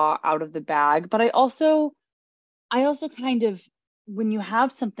draw out of the bag, but I also kind of, when you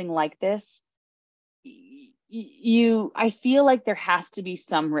have something like this, I feel like there has to be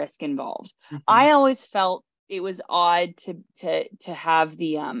some risk involved. Mhm. I always felt it was odd to have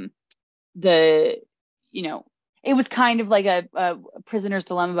the you know, it was kind of like a prisoner's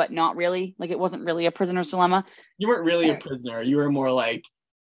dilemma, but not really. Like it wasn't really a prisoner's dilemma. You weren't really a prisoner. You were more like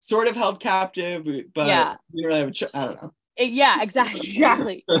sort of held captive, but Yeah. you didn't really have I don't know. Yeah,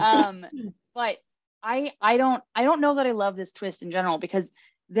 exactly. But I don't know that I love this twist in general, because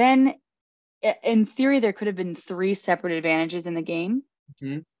then in theory there could have been 3 separate advantages in the game.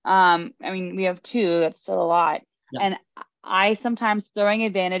 Mhm. I mean, we have 2, that's still a lot. Yeah. And I sometimes throwing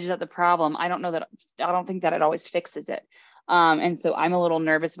advantages at the problem, I don't think that it always fixes it. And so I'm a little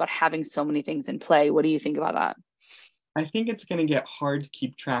nervous about having so many things in play. What do you think about that? I think it's going to get hard to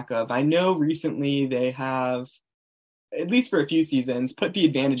keep track of. I know recently they have, at least for a few seasons, put the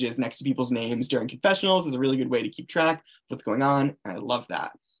advantages next to people's names during confessionals is a really good way to keep track of what's going on. And I love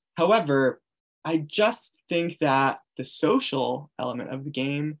that. However, I just think that the social element of the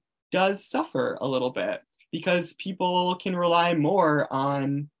game does suffer a little bit because people can rely more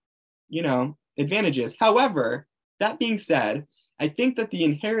on, advantages. However, that being said, I think that the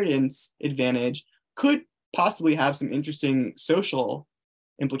inheritance advantage could possibly have some interesting social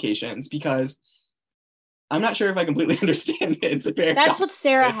implications because I'm not sure if I completely understand it. It's a very That's what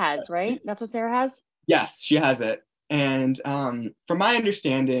Sarah has, right? That's what Sarah has? Yes, she has it. And from my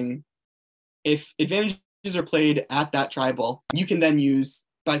understanding, if advantages are played at that tribal, you can then use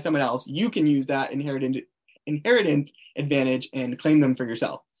by someone else, you can use that inheritance advantage and claim them for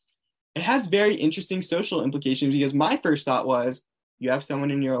yourself. It has very interesting social implications because my first thought was you have someone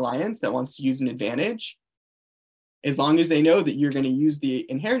in your alliance that wants to use an advantage. As long as they know that you're going to use the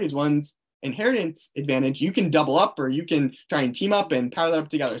inheritance advantage, you can double up or you can try and team up and power that up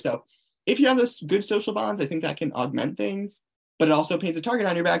together. So if you have those good social bonds, I think that can augment things, but it also paints a target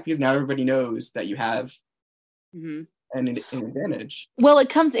on your back because now everybody knows that you have an advantage. Well, it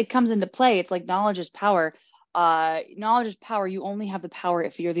comes into play. It's like knowledge is power. Knowledge is power. You only have the power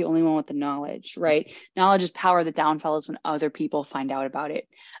if you're the only one with the knowledge, right? Knowledge is power. The downfall is when other people find out about it.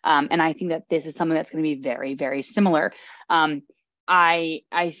 And I think that this is something that's going to be very, very similar. I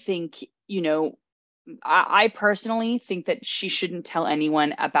think, I personally think that she shouldn't tell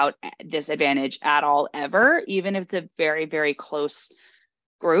anyone about this advantage at all, ever, even if it's a very, very close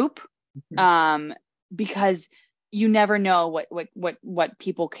group. Because you never know what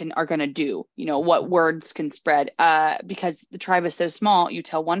people are going to do, what words can spread, because the tribe is so small. You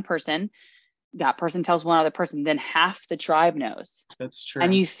tell one person, that person tells one other person, then half the tribe knows. That's true.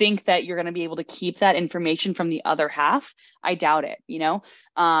 And you think that you're going to be able to keep that information from the other half. I doubt it,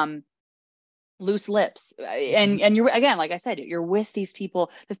 loose lips. And you're, again, like I said, you're with these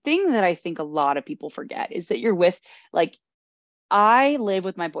people. The thing that I think a lot of people forget is that you're with, like, I live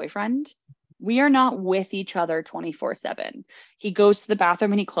with my boyfriend. We are not with each other 24/7. He goes to the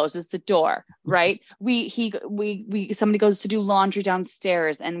bathroom and he closes the door, right? Somebody goes to do laundry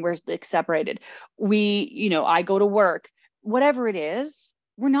downstairs and we're like separated. I go to work, whatever it is,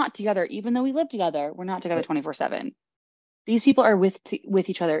 we're not together. Even though we live together, we're not together 24/7. These people are with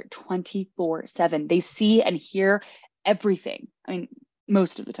each other 24/7. They see and hear everything. I mean,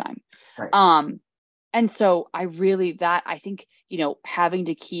 most of the time. Right. And so I think, having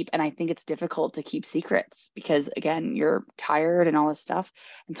to keep, and I think it's difficult to keep secrets because, again, you're tired and all this stuff.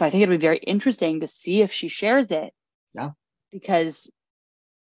 And so I think it'll be very interesting to see if she shares it. Yeah. Because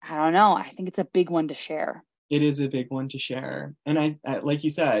I don't know. I think it's a big one to share. It is a big one to share. And I like you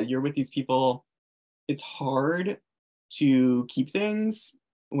said, you're with these people. It's hard to keep things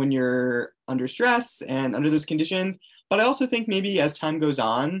when you're under stress and under those conditions. But I also think maybe as time goes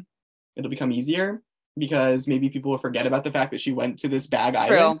on, it'll become easier because maybe people will forget about the fact that she went to this bag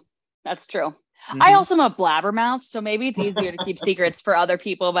island. That's true. Mm-hmm. I also am a blabbermouth, so maybe it's easier to keep secrets for other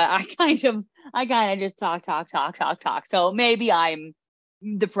people, but I kind of just talk. So maybe I'm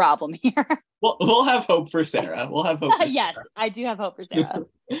the problem here. Well, we'll have hope for Sarah. Yes, I do have hope for Sarah.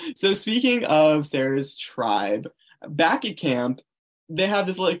 So speaking of Sarah's tribe, back at camp, they have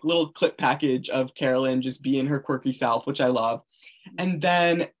this little clip package of Carolyn just being her quirky self, which I love. And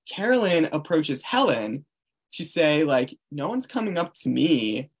then Carolyn approaches Helen to say, like, no one's coming up to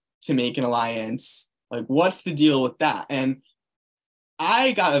me to make an alliance. Like, what's the deal with that? And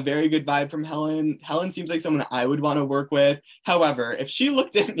I got a very good vibe from Helen. Helen seems like someone that I would want to work with. However, if she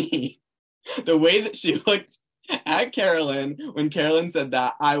looked at me the way that she looked at Carolyn when Carolyn said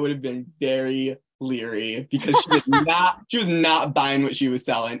that, I would have been very leery because she was not buying what she was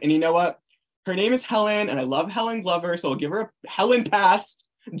selling. And you know what? Her name is Helen, and I love Helen Glover, so I'll give her a Helen pass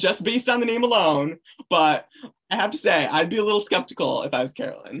just based on the name alone. But I have to say, I'd be a little skeptical if I was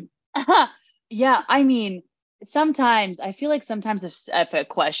Carolyn. Yeah, I mean, sometimes I feel like sometimes if a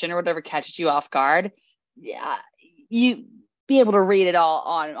question or whatever catches you off guard, yeah, you be able to read it all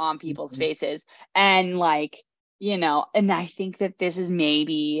on people's Mhm. faces. And like, and I think that this is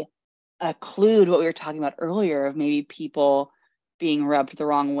maybe a clue to what we were talking about earlier of maybe people being rubbed the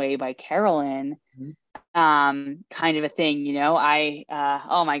wrong way by Carolyn, Mhm. kind of a thing,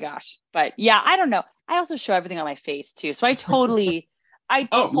 oh my gosh. But yeah, I don't know. I also show everything on my face too. So I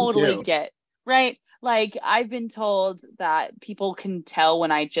Oh, me totally too. get, right? Like I've been told that people can tell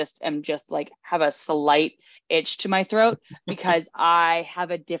when I just like have a slight itch to my throat because I have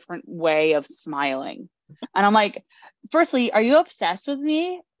a different way of smiling. And I'm like, firstly, are you obsessed with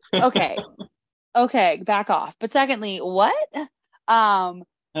me? Okay. Okay, back off. But secondly, what? Um,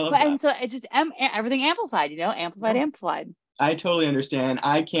 I love but that. and so it just everything amplified, amplified, Yeah. amplified. I totally understand.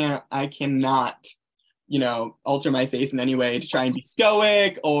 I cannot, alter my face in any way to try and be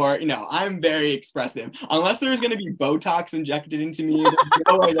stoic or, I'm very expressive. Unless there's going to be Botox injected into me, there's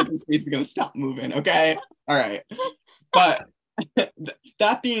no way that this face is going to stop moving. Okay. All right. But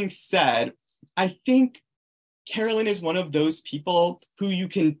that being said, I think Carolyn is one of those people who you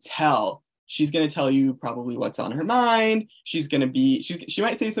can tell she's going to tell you probably what's on her mind. She's going to be, she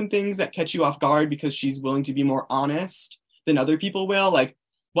might say some things that catch you off guard because she's willing to be more honest than other people will. Like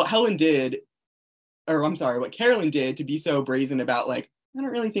what Helen did, or I'm sorry, what Carolyn did to be so brazen about, like, I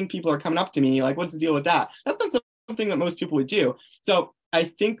don't really think people are coming up to me. Like, what's the deal with that? That's not something that most people would do. So I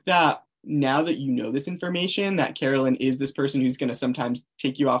think that now that you know this information, that Carolyn is this person who's going to sometimes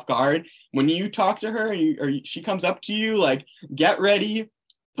take you off guard, when you talk to her or she comes up to you, like, get ready,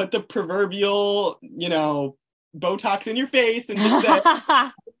 put the proverbial, Botox in your face and just say,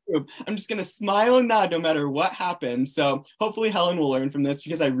 I'm just going to smile and nod no matter what happens. So hopefully Helen will learn from this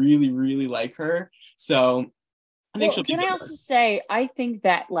because I really, really like her. So I think Well, she'll be can I good. also say, I think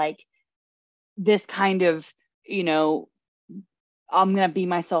that like this kind of, I'm gonna be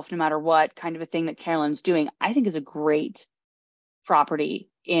myself no matter what kind of a thing that Carolyn's doing, I think is a great property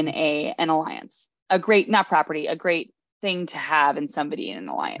in an alliance. A great, not property, a great thing to have in somebody in an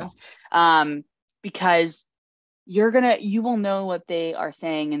Yeah, alliance. Because you will know what they are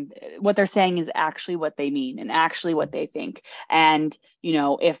saying, and what they're saying is actually what they mean and actually what they think. And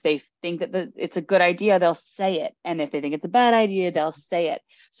if they think that it's a good idea, they'll say it, and if they think it's a bad idea, they'll say it.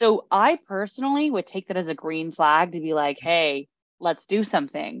 So I personally would take that as a green flag to be like, hey, let's do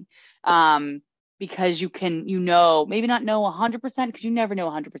something. Because you can, maybe not know 100% because you never know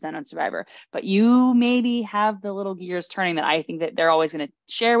 100% on Survivor, but you maybe have the little gears turning that I think that they're always going to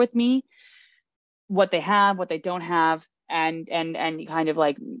share with me what they have, what they don't have, and kind of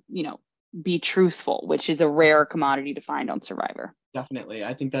like, be truthful, which is a rare commodity to find on Survivor. definitely.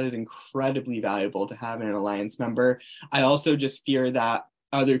 I think that is incredibly valuable to have in an alliance member. I also just fear that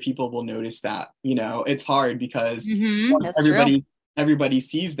other people will notice that. It's hard because once That's true. everybody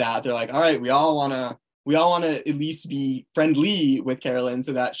sees that, they're like, all right, we all want to at least be friendly with Carolyn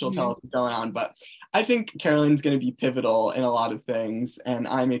so that she'll tell Mm-hmm. us what's going on. But I think Carolyn's going to be pivotal in a lot of things, and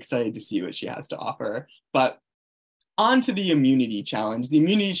I'm excited to see what she has to offer. But on to the immunity challenge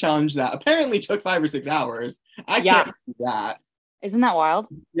that apparently took 5 or 6 hours. I Yeah. can't do that. Isn't that wild?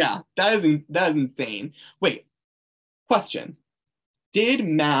 Yeah, that is insane. Wait, question. Did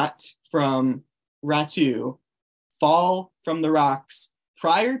Matt from Ratu fall from the rocks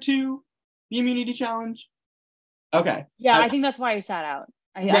prior to the immunity challenge? Okay. Yeah, I think that's why he sat out.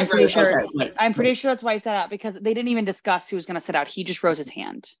 I'm Right, pretty right, sure. okay, right, I'm pretty right. sure that's why he sat out because they didn't even discuss who was going to sit out. He just rose his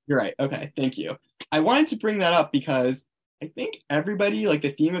hand. You're right. Okay, thank you. I wanted to bring that up because I think everybody, like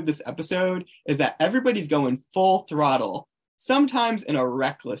the theme of this episode, is that everybody's going full throttle, sometimes in a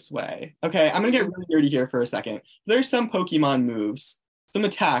reckless way. Okay, I'm gonna get really nerdy here for a second. There's some Pokemon moves, some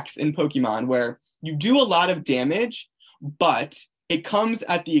attacks in Pokemon where you do a lot of damage, but it comes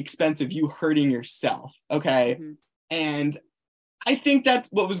at the expense of you hurting yourself. Okay, Mm-hmm. and I think that's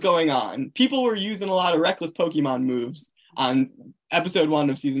what was going on. People were using a lot of reckless Pokemon moves on episode 1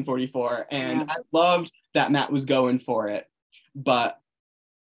 of season 44, and Yeah. I loved that Matt was going for it. But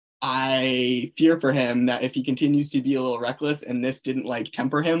I fear for him that if he continues to be a little reckless and this didn't like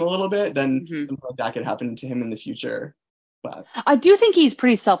temper him a little bit, then Mm-hmm. something like that could happen to him in the future. But I do think he's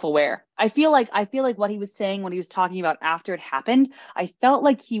pretty self-aware. I feel like what he was saying when he was talking about after it happened, I felt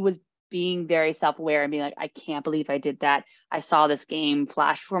like he was being very self-aware and being like, I can't believe I did that. I saw this game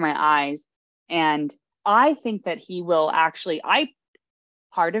flash before my eyes. And I think that he will actually,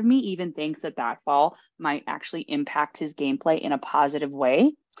 part of me even thinks that that fall might actually impact his gameplay in a positive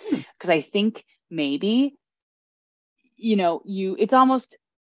way. Because I think maybe, it's almost,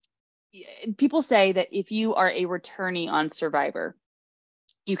 people say that if you are a returnee on Survivor,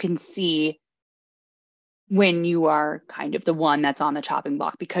 you can see when you are kind of the one that's on the chopping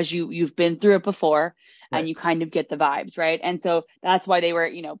block, because you've been through it before and Right. you kind of get the vibes, right? And so that's why they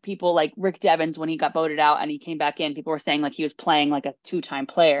were, people like Rick Devens, when he got voted out and he came back in, people were saying like he was playing like a two-time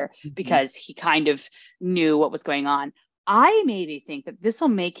player because he kind of knew what was going on. I maybe think that this will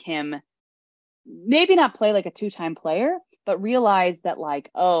make him maybe not play like a two-time player, but realize that like,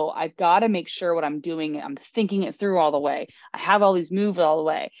 oh, I've got to make sure what I'm doing, I'm thinking it through all the way. I have all these moves all the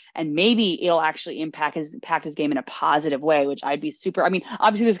way, and maybe it'll actually impact his game in a positive way, which I'd be super. I mean,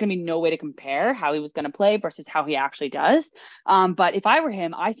 obviously there's going to be no way to compare how he was going to play versus how he actually does. But if I were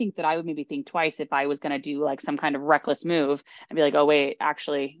him, I think that I would maybe think twice if I was going to do like some kind of reckless move and be like, oh wait,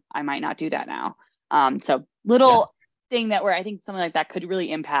 actually, I might not do that now. So little thing that where I think something like that could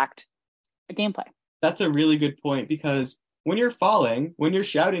really impact a gameplay. That's a really good point, because when you're falling, when you're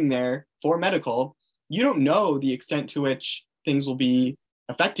shouting there for medical, you don't know the extent to which things will be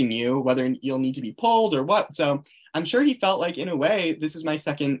affecting you, whether you'll need to be pulled or what. So I'm sure he felt like, in a way, this is my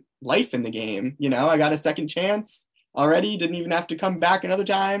second life in the game. I got a second chance already, didn't even have to come back another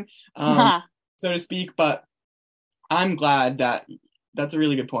time, so to speak. But I'm glad that's a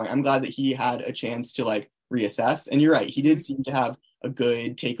really good point. I'm glad that he had a chance to like reassess. And you're right, he did seem to have a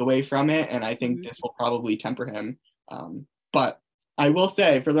good takeaway from it, and I think this will probably temper him. But I will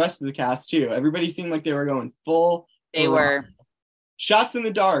say, for the rest of the cast too, everybody seemed like they were going full. They were shots in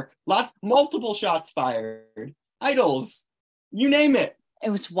the dark, multiple shots fired, idols, you name it. It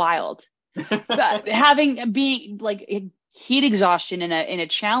was wild. But being like heat exhaustion in a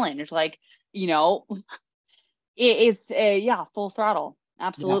challenge, like it's full throttle.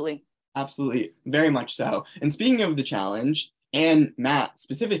 Absolutely. Yeah, absolutely, very much so. And speaking of the challenge, and Matt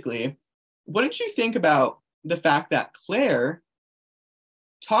specifically, what did you think about the fact that Claire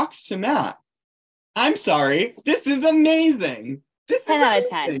talked to Matt? I'm sorry, this is amazing. 10 out of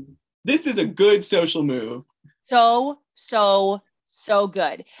 10. This is a good social move. So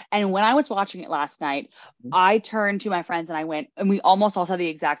good. And when I was watching it last night, I turned to my friends and I went, and we almost all said the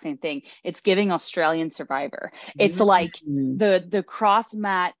exact same thing. It's giving Australian Survivor. It's like the cross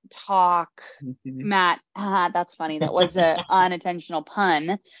mat talk. Matt, that's funny. That was an unintentional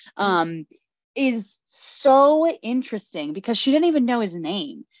pun. Is so interesting because she didn't even know his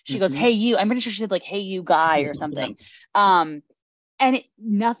name. She goes, "Hey you." I'm pretty sure she said like, "Hey you guy" or something. And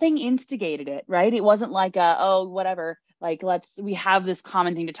nothing instigated it, right? It wasn't like oh, whatever. Like, we have this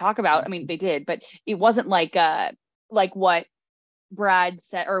common thing to talk about. I mean, they did, but it wasn't like what Brad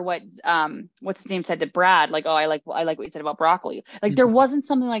said, or what's his name said to Brad, like, oh, I like what you said about broccoli. Like, there wasn't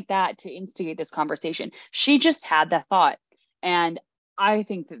something like that to instigate this conversation. She just had that thought. And I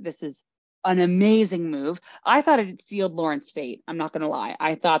think that this is an amazing move. I thought it sealed Lauren's fate. I'm not going to lie.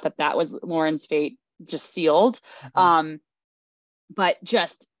 I thought that was Lauren's fate just sealed. But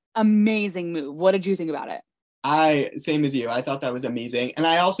just amazing move. What did you think about it? Same as you. I thought that was amazing. And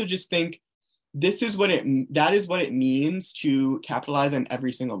I also just think that is what it means to capitalize on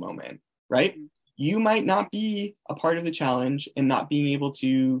every single moment, right? You might not be a part of the challenge and not being able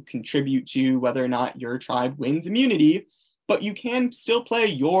to contribute to whether or not your tribe wins immunity, but you can still play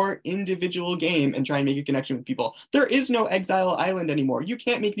your individual game and try and make a connection with people. There is no Exile Island anymore. You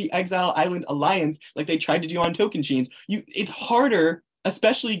can't make the Exile Island Alliance like they tried to do on Tokensheens. It's harder,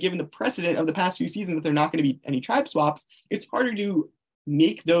 especially given the precedent of the past few seasons that there are not going to be any tribe swaps. It's harder to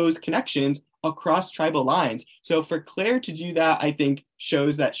make those connections across tribal lines. So for Claire to do that, I think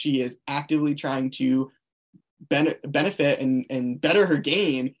shows that she is actively trying to benefit and better her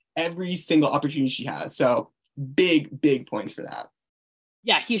game every single opportunity she has. So big points for that.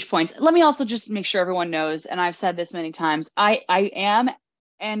 Yeah, huge points. Let me also just make sure everyone knows, and I've said this many times, I am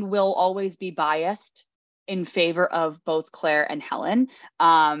and will always be biased in favor of both Claire and Helen.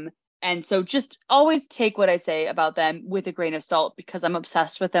 And so just always take what I say about them with a grain of salt, because I'm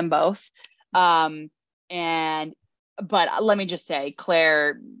obsessed with them both. But let me just say,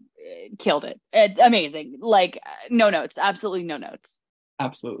 Claire killed it. Amazing. Like, no notes, absolutely no notes.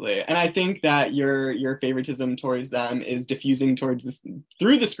 Absolutely. And I think that your favoritism towards them is diffusing through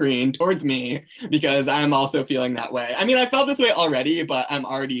the screen towards me, because I'm also feeling that way. I mean, I felt this way already, but I'm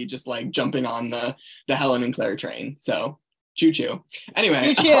already just like jumping on the Helen and Claire train. So choo-choo.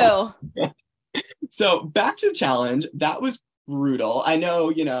 Anyway. Choo-choo. So back to the challenge. That was brutal. I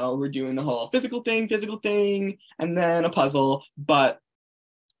know, we're doing the whole physical thing, and then a puzzle, but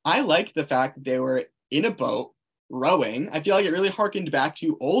I liked the fact that they were in a boat rowing. I feel like it really harkened back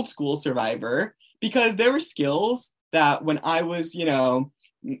to old school Survivor, because there were skills that when I was,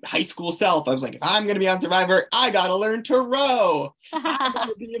 high school self, I was like, if I'm going to be on Survivor, I got to learn to row. I got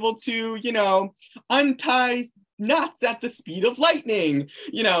to be able to, untie nuts at the speed of lightning,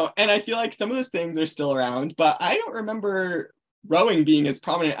 and I feel like some of those things are still around, but I don't remember rowing being as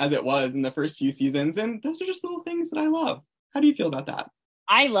prominent as it was in the first few seasons. And those are just little things that I love. How do you feel about that?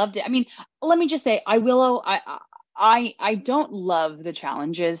 I loved it. I mean, let me just say, I don't love the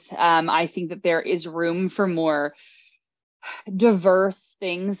challenges. I think that there is room for more diverse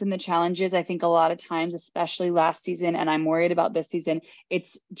things in the challenges. I think a lot of times, especially last season, and I'm worried about this season,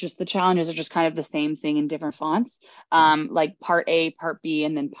 it's just the challenges are just kind of the same thing in different fonts, like part A, part B,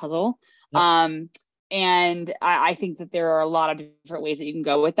 and then puzzle. Yep. And I think that there are a lot of different ways that you can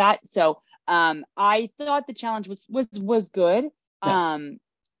go with that. So I thought the challenge was good. Yeah.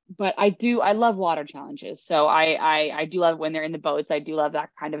 But I love water challenges. So I do love when they're in the boats. I do love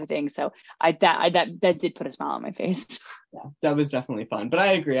that kind of a thing. So that did put a smile on my face. Yeah, that was definitely fun. But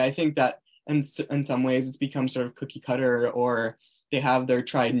I agree. I think that in some ways it's become sort of cookie cutter, or they have their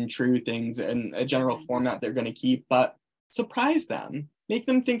tried and true things and a general format they're going to keep, but surprise them, make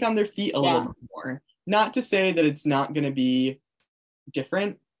them think on their feet a little bit more. Not to say that it's not going to be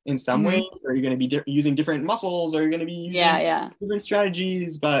different in some ways, or you're going to be using different muscles, or you're going to be using different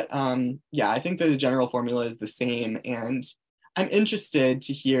strategies. But I think the general formula is the same. And I'm interested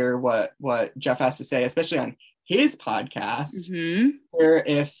to hear what Jeff has to say, especially on his podcast, where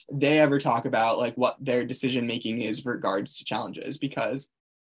if they ever talk about like what their decision making is regards to challenges, because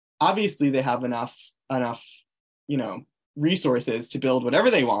obviously they have enough resources to build whatever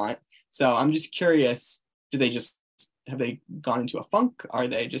they want. So I'm just curious, have they gone into a funk? Are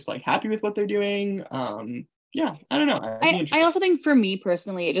they just like happy with what they're doing? I don't know. I also think for me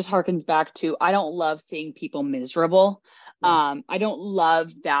personally, it just harkens back to, I don't love seeing people miserable. I don't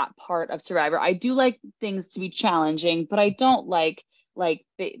love that part of Survivor. I do like things to be challenging, but I don't like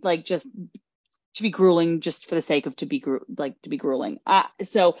just to be grueling just for the sake of to be grueling.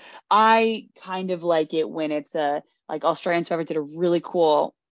 So I kind of like it when it's like Australian Survivor did a really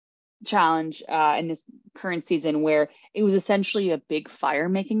cool challenge in this current season where it was essentially a big fire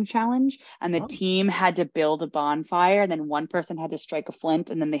making challenge, and the team had to build a bonfire, and then one person had to strike a flint,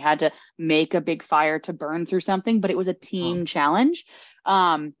 and then they had to make a big fire to burn through something, but it was a team challenge.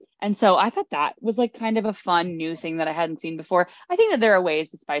 And so I thought that was like kind of a fun new thing that I hadn't seen before. I think that there are ways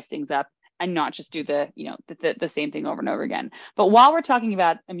to spice things up and not just do the same thing over and over again. But while we're talking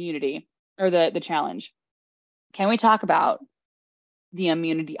about immunity or the challenge, can we talk about the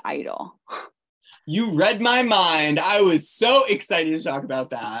immunity idol? You read my mind. I was so excited to talk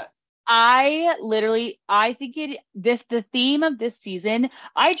about that. I think the theme of this season,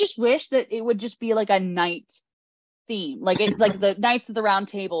 I just wish that it would just be like a night theme. Like it's like the Knights of the Round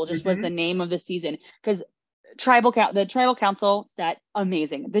Table just was the name of the season, because the tribal council set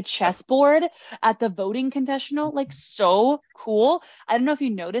amazing. The chessboard at the voting confessional, like so cool. I don't know if you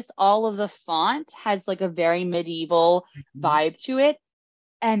noticed, all of the font has like a very medieval vibe to it.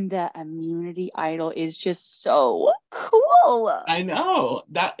 And the immunity idol is just so cool. I know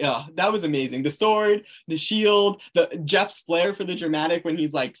that was amazing. The sword, the shield, Jeff's flair for the dramatic when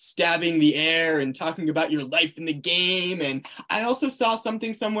he's like stabbing the air and talking about your life in the game. And I also saw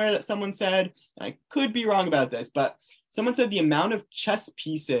something somewhere that someone said, and I could be wrong about this, but someone said the amount of chess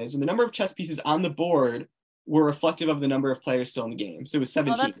pieces and the number of chess pieces on the board were reflective of the number of players still in the game. So it was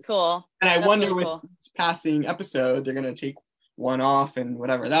 17. Oh, that's cool. And I wonder with this passing episode, they're going to take one off and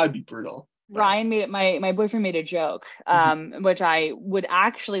whatever. That would be brutal. Ryan made it, my boyfriend made a joke, which I would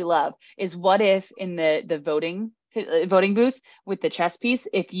actually love, is what if in the voting booth with the chess piece,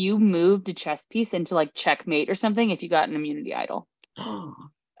 if you moved a chess piece into like checkmate or something, if you got an immunity idol.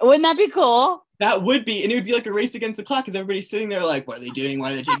 Wouldn't that be cool? That would be, and it would be like a race against the clock, because everybody's sitting there like, what are they doing?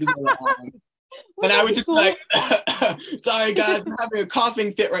 Why are they taking so long? And I would just be like, sorry guys, I'm having a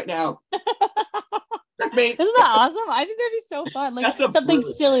coughing fit right now. Isn't that awesome? I think that'd be so fun. Like something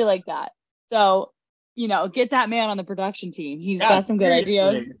silly like that. So, get that man on the production team. He's got some good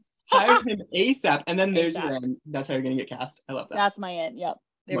ideas. Hire him ASAP. And then there's your end. That's how you're going to get cast. I love that. That's my end. Yep.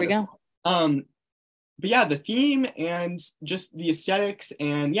 There Wonderful. We go. But yeah, the theme and just the aesthetics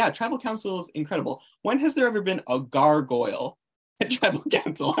and Tribal Council is incredible. When has there ever been a gargoyle at Tribal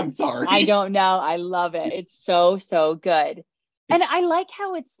Council? I'm sorry. I don't know. I love it. It's so, so good. And I like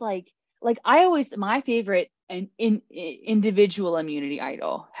how it's like my favorite individual immunity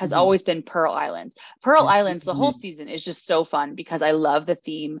idol has always been Pearl Islands. Pearl Islands, the whole season is just so fun because I love the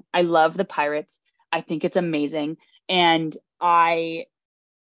theme. I love the pirates. I think it's amazing. And I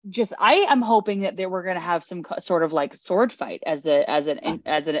am hoping that we're going to have some sort of like sword fight as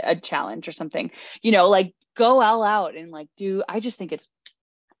a challenge or something, like go all out and like I just think it's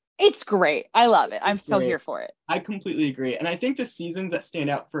It's great. I love it. I'm It's so great. here for it. I completely agree. And I think the seasons that stand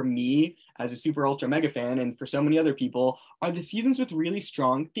out for me as a super ultra mega fan and for so many other people are the seasons with really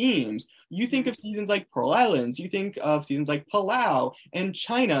strong themes. You think of seasons like Pearl Islands, you think of seasons like Palau and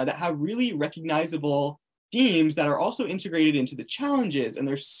China that have really recognizable themes that are also integrated into the challenges, and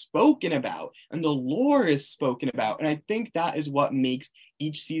they're spoken about and the lore is spoken about. And I think that is what makes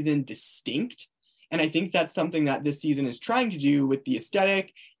each season distinct. And I think that's something that this season is trying to do with the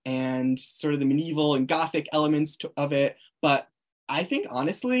aesthetic and sort of the medieval and gothic elements of it. But I think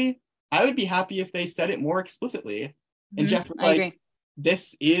honestly, I would be happy if they said it more explicitly. And Jeff was I like,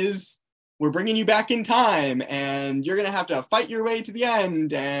 agree. we're bringing you back in time and you're going to have to fight your way to the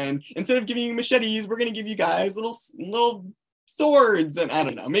end. And instead of giving you machetes, we're going to give you guys little swords. And I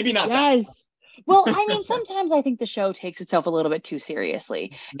don't know, maybe not Yes. that. Well, I mean, sometimes I think the show takes itself a little bit too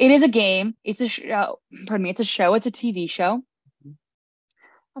seriously. It is a game. It's a show. Pardon me. It's a show. It's a TV show.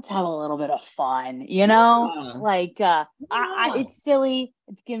 Let's have a little bit of fun, you know? Yeah. Like, it's silly,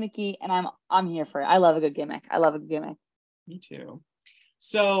 it's gimmicky, and I'm here for it. I love a good gimmick. I love a good gimmick. Me too.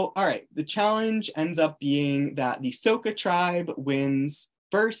 So, all right, the challenge ends up being that the Soka tribe wins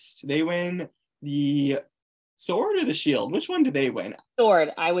first. They win the sword or the shield. Which one do they win? Sword.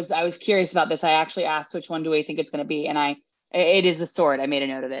 I was curious about this. I actually asked which one do we think it's going to be, and it is the sword. I made a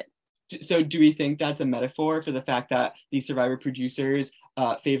note of it. So, do we think that's a metaphor for the fact that the Survivor producers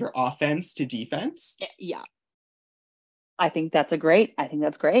favor offense to defense? Yeah. I think that's great.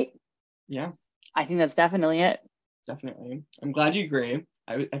 Yeah. I think that's definitely it. Definitely. I'm glad you agree.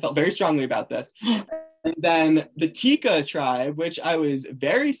 I felt very strongly about this. And then the Tika tribe, which I was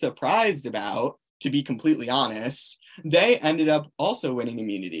very surprised about, to be completely honest, they ended up also winning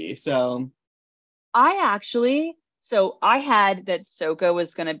immunity. So I had that Soka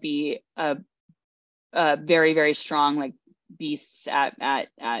was going to be a very, very strong like beast at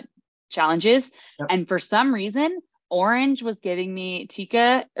challenges. Yep. And for some reason, Orange was giving me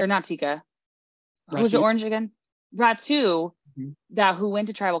Tika, or not Tika. Who was it, Orange again? Ratu, who went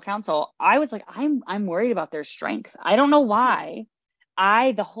to tribal council. I was like, I'm worried about their strength. I don't know why.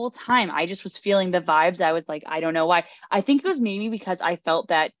 The whole time I just was feeling the vibes. I was like, I don't know why. I think it was maybe because I felt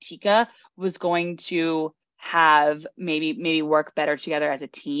that Tika was going to have maybe work better together as a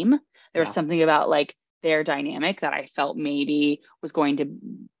team. There was something about like their dynamic that I felt maybe was going to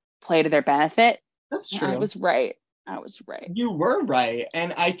play to their benefit. That's true. I was right. You were right.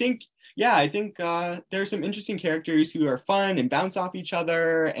 And I think there's some interesting characters who are fun and bounce off each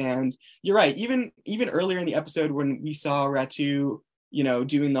other. And you're right. Even earlier in the episode when we saw Ratu,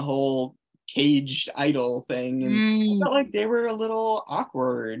 doing the whole caged idol thing, and I felt like they were a little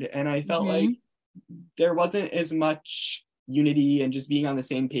awkward. And I felt like there wasn't as much unity and just being on the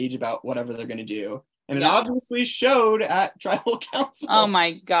same page about whatever they're going to do. And it obviously showed at Tribal Council. Oh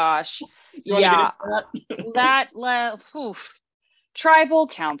my gosh. You want to get into that? Tribal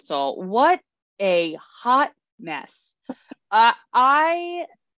Council. What a hot mess. I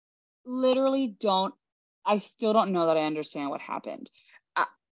literally I still don't know that I understand what happened.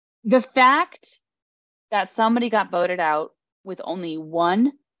 The fact that somebody got voted out with only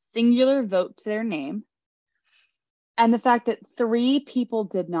one singular vote to their name, and the fact that 3 people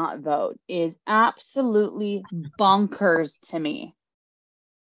did not vote is absolutely bonkers to me.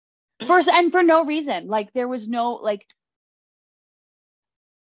 For no reason. Like there was no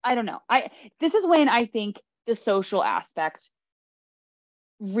I don't know. This is when I think the social aspect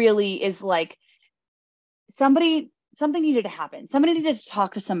really is like something needed to happen. Somebody needed to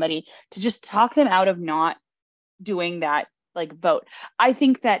talk to somebody to just talk them out of not doing that vote. I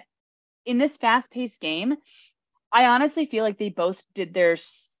think that in this fast-paced game, I honestly feel like they both did their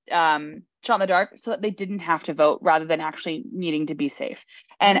shot in the dark so that they didn't have to vote rather than actually needing to be safe.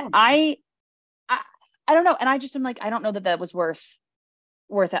 And I don't know. And I just am like, I don't know that was worth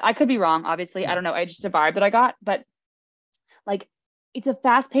it. I could be wrong, obviously. I don't know. I just a vibe that I got, but it's a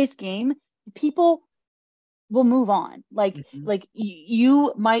fast-paced game. People will move on.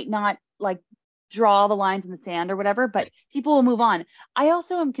 You might not draw the lines in the sand or whatever, but people will move on. I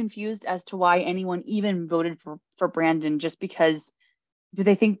also am confused as to why anyone even voted for Brandon, just because. Do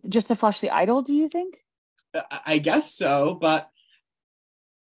they think just to flush the idol? Do you think? I guess so, but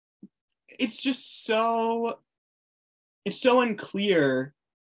it's just so unclear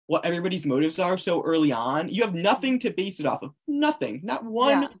what everybody's motives are so early on. You have nothing to base it off of. Nothing. Not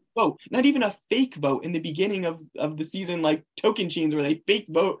one vote. Not even a fake vote in the beginning of the season, like Tocantins, where they fake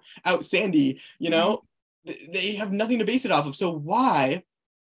vote out Sandy. They have nothing to base it off of. So why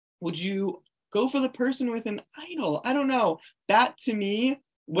would you go for the person with an idol? I don't know. That to me,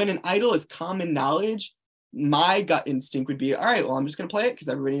 when an idol is common knowledge, my gut instinct would be, all right, well, I'm just going to play it because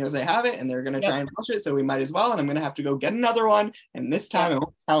everybody knows I have it and they're going to try and push it. So we might as well. And I'm going to have to go get another one. And this time I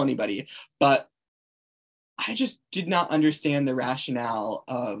won't tell anybody. But I just did not understand the rationale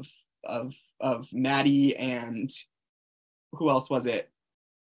of Maddie and who else was it?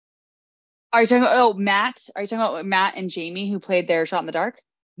 Are you talking about Matt? Are you talking about Matt and Jamie who played their Shot in the Dark?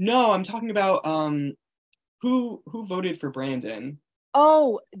 No, I'm talking about who voted for Brandon.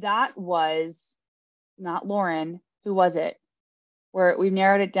 Oh, that was not Lauren. Who was it? Where we've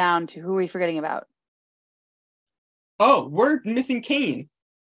narrowed it down to who are we forgetting about? Oh, we're missing Kane.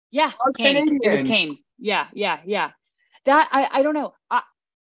 Yeah, Kane. It was Kane. Yeah. That I don't know.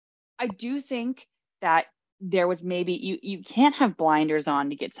 I do think that there was maybe you can't have blinders on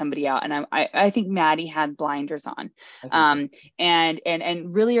to get somebody out, and I think Maddie had blinders on,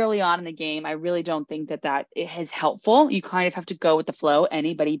 and really early on in the game, I really don't think that is helpful. You kind of have to go with the flow,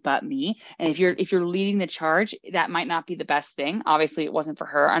 anybody but me, and if you're leading the charge, that might not be the best thing. Obviously, it wasn't for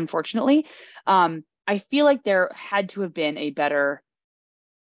her, unfortunately. I feel like there had to have been a better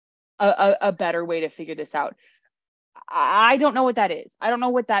way to figure this out. I don't know what that is. I don't know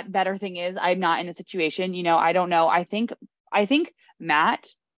what that better thing is. I'm not in a situation, I don't know. I think Matt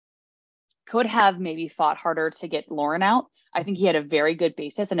could have maybe fought harder to get Lauren out. I think he had a very good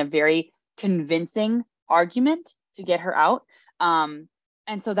basis and a very convincing argument to get her out. And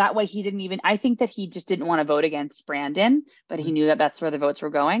so that way I think that he just didn't want to vote against Brandon, but he knew that that's where the votes were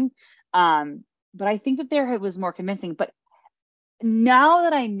going. But I think that there was more convincing, but now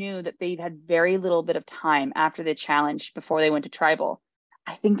that I knew that they've had very little bit of time after the challenge before they went to tribal,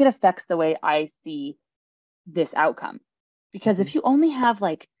 I think it affects the way I see this outcome. Because if you only have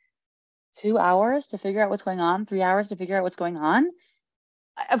like 2 hours to figure out what's going on, 3 hours to figure out what's going on,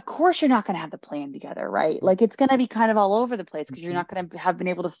 of course you're not going to have the plan together, right? Like it's going to be kind of all over the place because you're not going to have been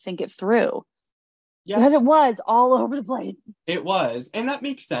able to think it through. Yeah. Because it was all over the place. It was. And that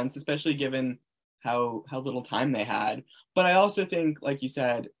makes sense, especially given how little time they had. But I also think, like you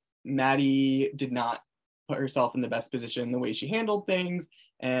said, Maddie did not put herself in the best position the way she handled things.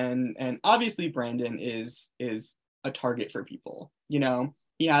 And obviously Brandon is a target for people.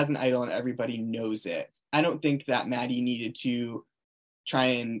 He has an idol and everybody knows it. I don't think that Maddie needed to try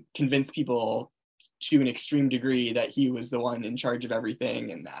and convince people to an extreme degree that he was the one in charge of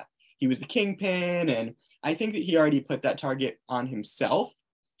everything and that he was the kingpin. And I think that he already put that target on himself.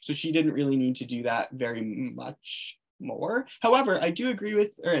 So she didn't really need to do that very much more. However, I do agree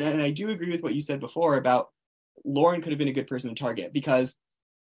with what you said before about Lauren could have been a good person to target because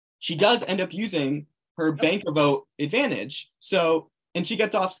she does end up using her bank vote advantage. So, and she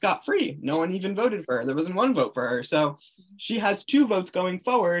gets off scot-free. No one even voted for her. There wasn't one vote for her. So she has 2 votes going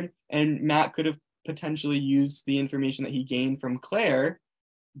forward, and Matt could have potentially used the information that he gained from Claire.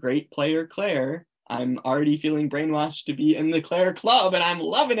 Great player, Claire. I'm already feeling brainwashed to be in the Claire club and I'm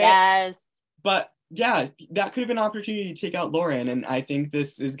loving it. Yes. But yeah, that could have been an opportunity to take out Lauren. And I think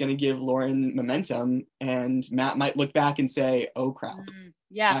this is going to give Lauren momentum and Matt might look back and say, oh crap.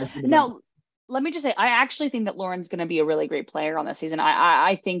 Yeah. Now, let me just say, I actually think that Lauren's going to be a really great player on this season.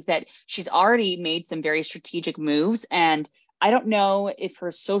 I think that she's already made some very strategic moves, and I don't know if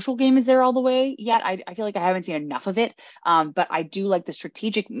her social game is there all the way yet. I feel like I haven't seen enough of it. But I do like the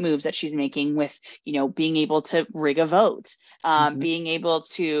strategic moves that she's making with, being able to rig a vote, being able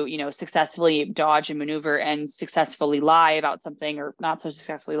to, successfully dodge and maneuver and successfully lie about something or not so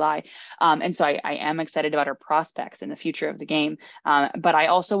successfully lie. And so I am excited about her prospects in the future of the game. But I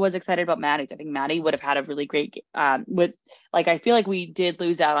also was excited about Maddie. I think Maddie would have had a really great, I feel like we did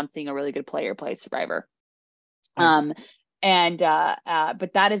lose out on seeing a really good player play Survivor.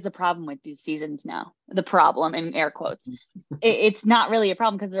 But that is the problem with these seasons now. The problem in air quotes. It's not really a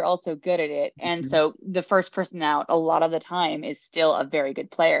problem because they're all so good at it. And so the first person out a lot of the time is still a very good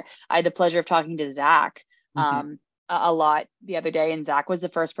player. I had the pleasure of talking to Zach a lot the other day, and Zach was the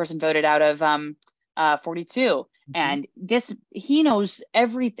first person voted out of 42. And he knows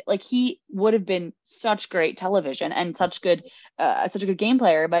everything. Like, he would have been such great television and such a good game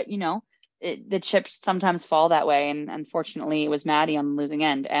player, but the chips sometimes fall that way, and unfortunately it was Maddie on the losing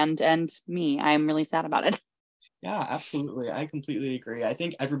end and me. I'm really sad about it. Yeah, absolutely. I completely agree. I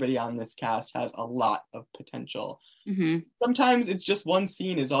think everybody on this cast has a lot of potential. Sometimes it's just one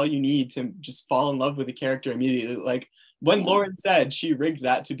scene is all you need to just fall in love with a character immediately. Like when Lauren said she rigged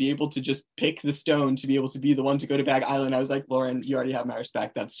that to be able to just pick the stone to be able to be the one to go to Bag Island, I was like, Lauren, you already have my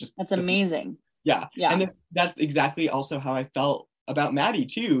respect. That's amazing. Yeah. And that's exactly also how I felt about Maddie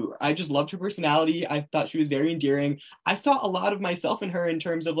too. I just loved her personality. I thought she was very endearing. I saw a lot of myself in her in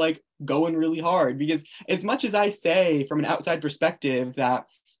terms of like going really hard, because as much as I say from an outside perspective that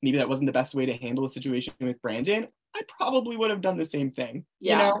maybe that wasn't the best way to handle a situation with Brandon, I probably would have done the same thing.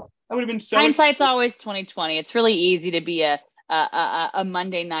 Yeah. You know, I would have been so hindsight's excited. always 2020. It's really easy to be a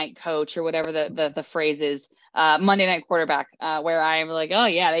Monday night coach or whatever the phrase is, Monday night quarterback, where I'm like, oh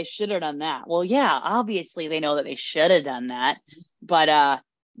yeah, they should have done that. Well, yeah, obviously they know that they should have done that, but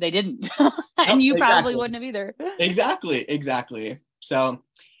they didn't. And Nope, you probably exactly. wouldn't have either. Exactly. So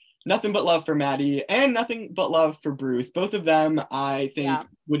nothing but love for Maddie and nothing but love for Bruce. Both of them, I think, Yeah.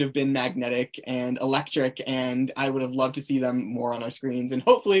 would have been magnetic and electric, and I would have loved to see them more on our screens. And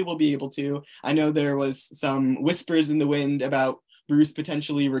hopefully we'll be able to. I know there was some whispers in the wind about Bruce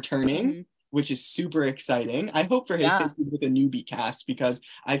potentially returning, which is super exciting. I hope for his sake he's with a newbie cast, because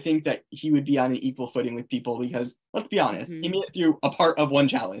I think that he would be on an equal footing with people, because let's be honest, he made it through a part of one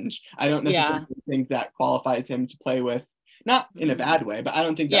challenge. I don't necessarily think that qualifies him to play with, not in a bad way, but I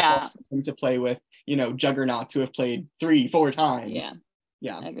don't think that qualifies him to play with, you know, juggernauts who have played 3-4 times.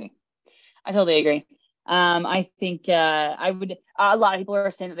 Yeah. I agree. I totally agree. I think I would. A lot of people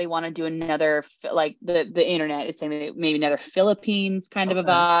are saying that they want to do another, like the internet is saying that maybe another Philippines kind of a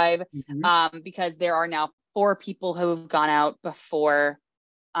vibe, because there are now 4 people who have gone out before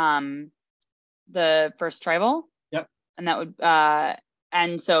the first tribal. Yep. And that would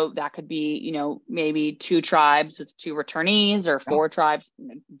and so that could be, you know, maybe 2 tribes with 2 returnees, or 4 tribes.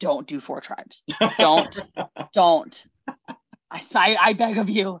 Don't do 4 tribes. Don't. I beg of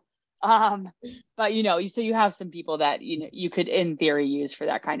you. But you know, so you have some people that, you know, you could in theory use for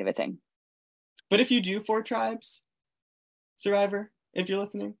that kind of a thing. But if you do 4 tribes, Survivor, if you're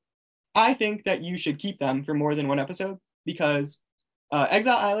listening, I think that you should keep them for more than 1 episode, because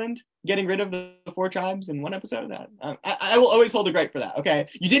Exile Island, getting rid of the 4 tribes in 1 episode, that I will always hold a gripe for that. Okay,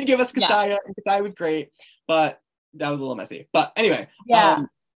 you did give us Kasaya, and Kasaya was great, but that was a little messy. But anyway, well,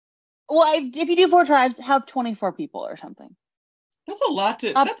 if you do 4 tribes, have 24 people or something. That's a lot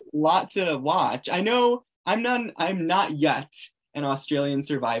to watch. I know I'm not yet an Australian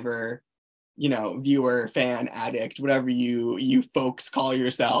Survivor, you know, viewer, fan, addict, whatever you folks call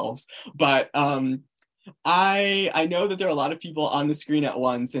yourselves, but I know that there are a lot of people on the screen at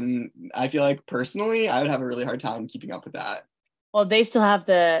once, and I feel like personally I would have a really hard time keeping up with that. Well, they still have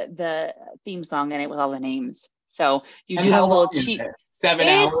the theme song in it with all the names, so you do have a little cheat. 7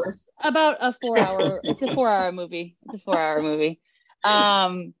 hours? It's about a 4-hour. It's a 4-hour movie.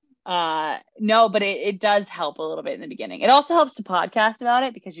 No, but it does help a little bit in the beginning. It also helps to podcast about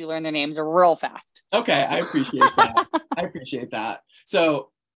it, because you learn their names real fast. Okay, I appreciate that. So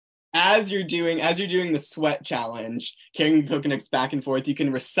as you're doing the sweat challenge, carrying the coconuts back and forth, you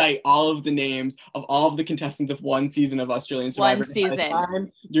can recite all of the names of all of the contestants of 1 season of Australian Survivor. One season. By the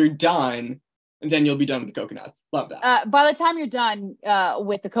time you're done, and then you'll be done with the coconuts. Love that. By the time you're done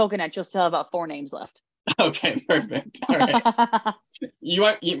with the coconut, you'll still have about 4 names left. Okay, perfect. All right. You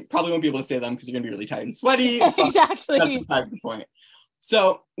probably won't be able to say them because you're gonna be really tight and sweaty. Exactly. That's besides the point.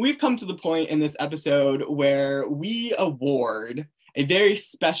 So we've come to the point in this episode where we award a very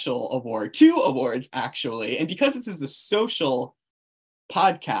special award, 2 awards actually, and because this is a social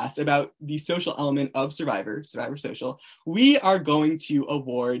podcast about the social element of Survivor Social, we are going to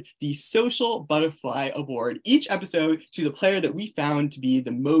award the Social Butterfly Award each episode to the player that we found to be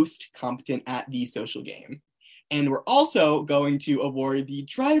the most competent at the social game. And we're also going to award the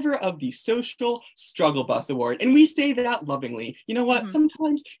Driver of the Social Struggle Bus Award. And we say that lovingly. You know what?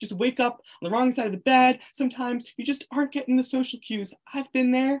 Sometimes you just wake up on the wrong side of the bed. Sometimes you just aren't getting the social cues. I've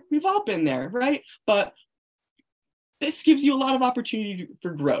been there. We've all been there, right? But this gives you a lot of opportunity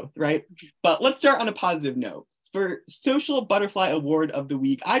for growth, right? But let's start on a positive note. For Social Butterfly Award of the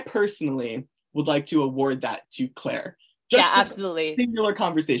Week, I personally would like to award that to Claire. Absolutely. Singular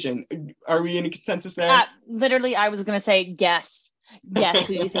conversation. Are we in a consensus there? Literally, I was going to say guess who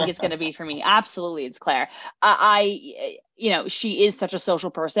do you think it's going to be for me. Absolutely, it's Claire. You know, she is such a social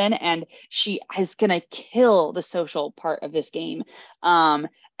person, and she is going to kill the social part of this game.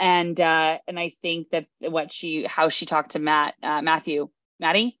 And I think that how she talked to Matt,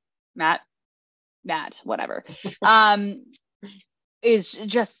 whatever, is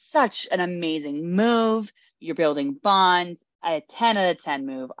just such an amazing move. You're building bonds. A 10 out of 10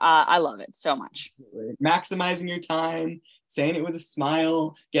 move. I love it so much. Absolutely. Maximizing your time, saying it with a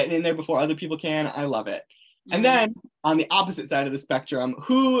smile, getting in there before other people can. I love it. And then on the opposite side of the spectrum,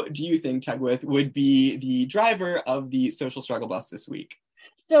 who do you think, Tegwith, would be the driver of the Social Struggle Bus this week?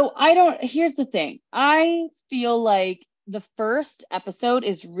 So here's the thing. I feel like the first episode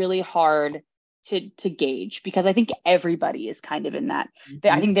is really hard to gauge, because I think everybody is kind of in that.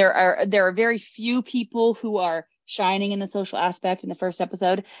 I think there are very few people who are shining in the social aspect in the first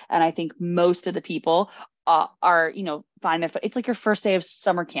episode. And I think most of the people are, find it. It's like your first day of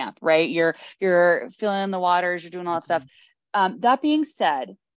summer camp, right? You're filling in the waters, you're doing all that stuff. That being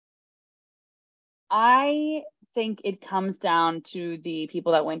said, I think it comes down to the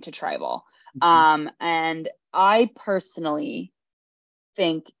people that went to tribal. And I personally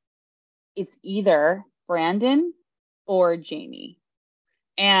think it's either Brandon or Jamie.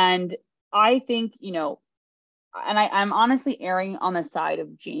 And I think, and I'm honestly erring on the side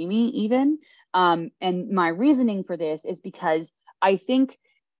of Jamie even. And my reasoning for this is because I think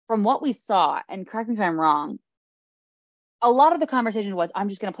from what we saw, and correct me if I'm wrong, a lot of the conversation was, I'm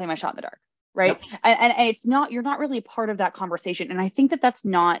just going to play my shot in the dark. Right. Yep. And it's not, you're not really a part of that conversation. And I think that that's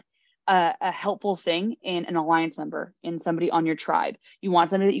not a helpful thing in an alliance member, in somebody on your tribe. You want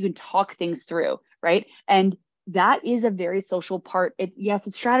somebody that you can talk things through. Right. And that is a very social part. Yes,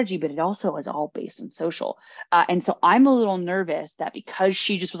 it's strategy, but it also is all based on social. And so I'm a little nervous that because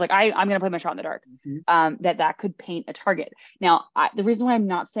she just was like, I'm going to play my shot in the dark, that could paint a target. Now, the reason why I'm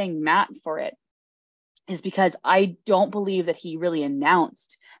not saying Matt for it is because I don't believe that he really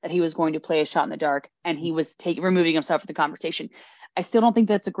announced that he was going to play a shot in the dark and he was removing himself from the conversation. I still don't think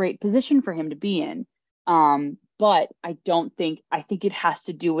that's a great position for him to be in. But I think it has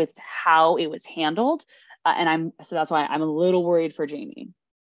to do with how it was handled. So that's why I'm a little worried for Jamie.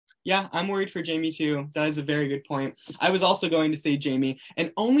 Yeah, I'm worried for Jamie too. That is a very good point. I was also going to say Jamie,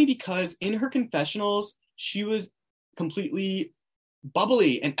 and only because in her confessionals, she was completely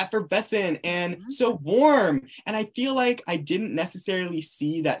bubbly and effervescent and so warm. And I feel like I didn't necessarily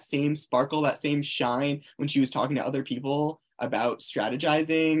see that same sparkle, that same shine when she was talking to other people about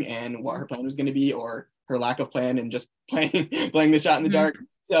strategizing and what her plan was going to be, or her lack of plan and just playing the shot in the dark.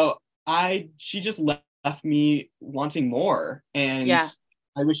 So she just left me wanting more, and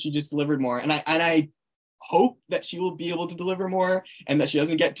I wish she just delivered more. And I hope that she will be able to deliver more and that she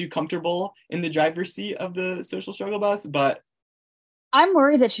doesn't get too comfortable in the driver's seat of the social struggle bus. But I'm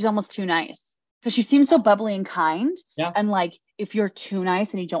worried that she's almost too nice, because she seems so bubbly and kind. Yeah. And like, if you're too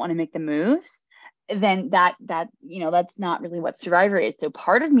nice and you don't want to make the moves, then that's not really what Survivor is. So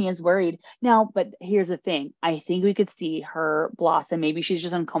part of me is worried now, but here's the thing. I think we could see her blossom. Maybe she's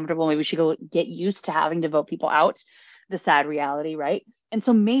just uncomfortable. Maybe she could get used to having to vote people out, the sad reality, right? And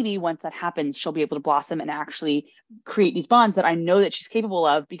so maybe once that happens, she'll be able to blossom and actually create these bonds that I know that she's capable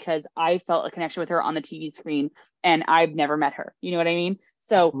of, because I felt a connection with her on the TV screen and I've never met her. You know what I mean?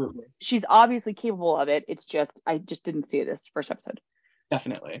 So Absolutely. She's obviously capable of it. It's just, I just didn't see this first episode.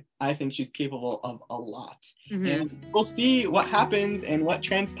 Definitely. I think she's capable of a lot. And we'll see what happens and what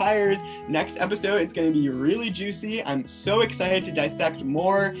transpires next episode. It's going to be really juicy. I'm so excited to dissect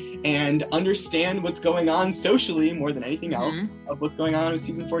more and understand what's going on socially more than anything else of what's going on with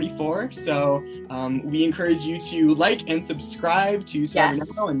season 44. So we encourage you to like and subscribe to Survivor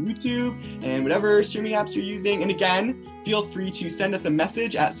Now on YouTube and whatever streaming apps you're using. And again, feel free to send us a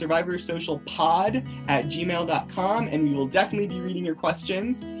message at survivorsocialpod@gmail.com, and we will definitely be reading your questions.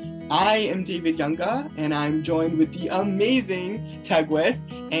 I am David Younga, and I'm joined with the amazing Tegwyth,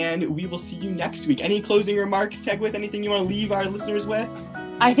 and we will see you next week. Any closing remarks, Tegwyth? Anything you want to leave our listeners with?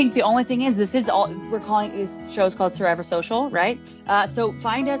 I think the only thing is, this show's called Survivor Social, right? So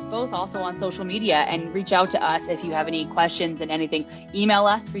find us both also on social media and reach out to us if you have any questions and anything. Email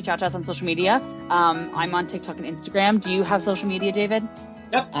us, reach out to us on social media. I'm on TikTok and Instagram. Do you have social media, David?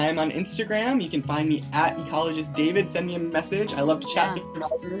 Yep, I'm on Instagram. You can find me at Ecologist David. Send me a message. I love to chat to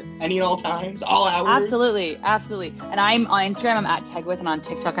Survivor any and all times, all hours. Absolutely. And I'm on Instagram, I'm at Tegwyth, and on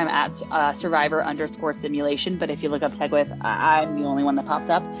TikTok, I'm at Survivor_simulation. But if you look up Tegwyth, I'm the only one that pops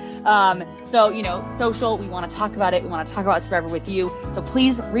up. So, social, we want to talk about it. We want to talk about Survivor with you. So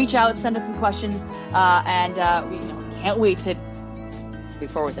please reach out, send us some questions, and we can't wait to move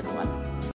forward with everyone.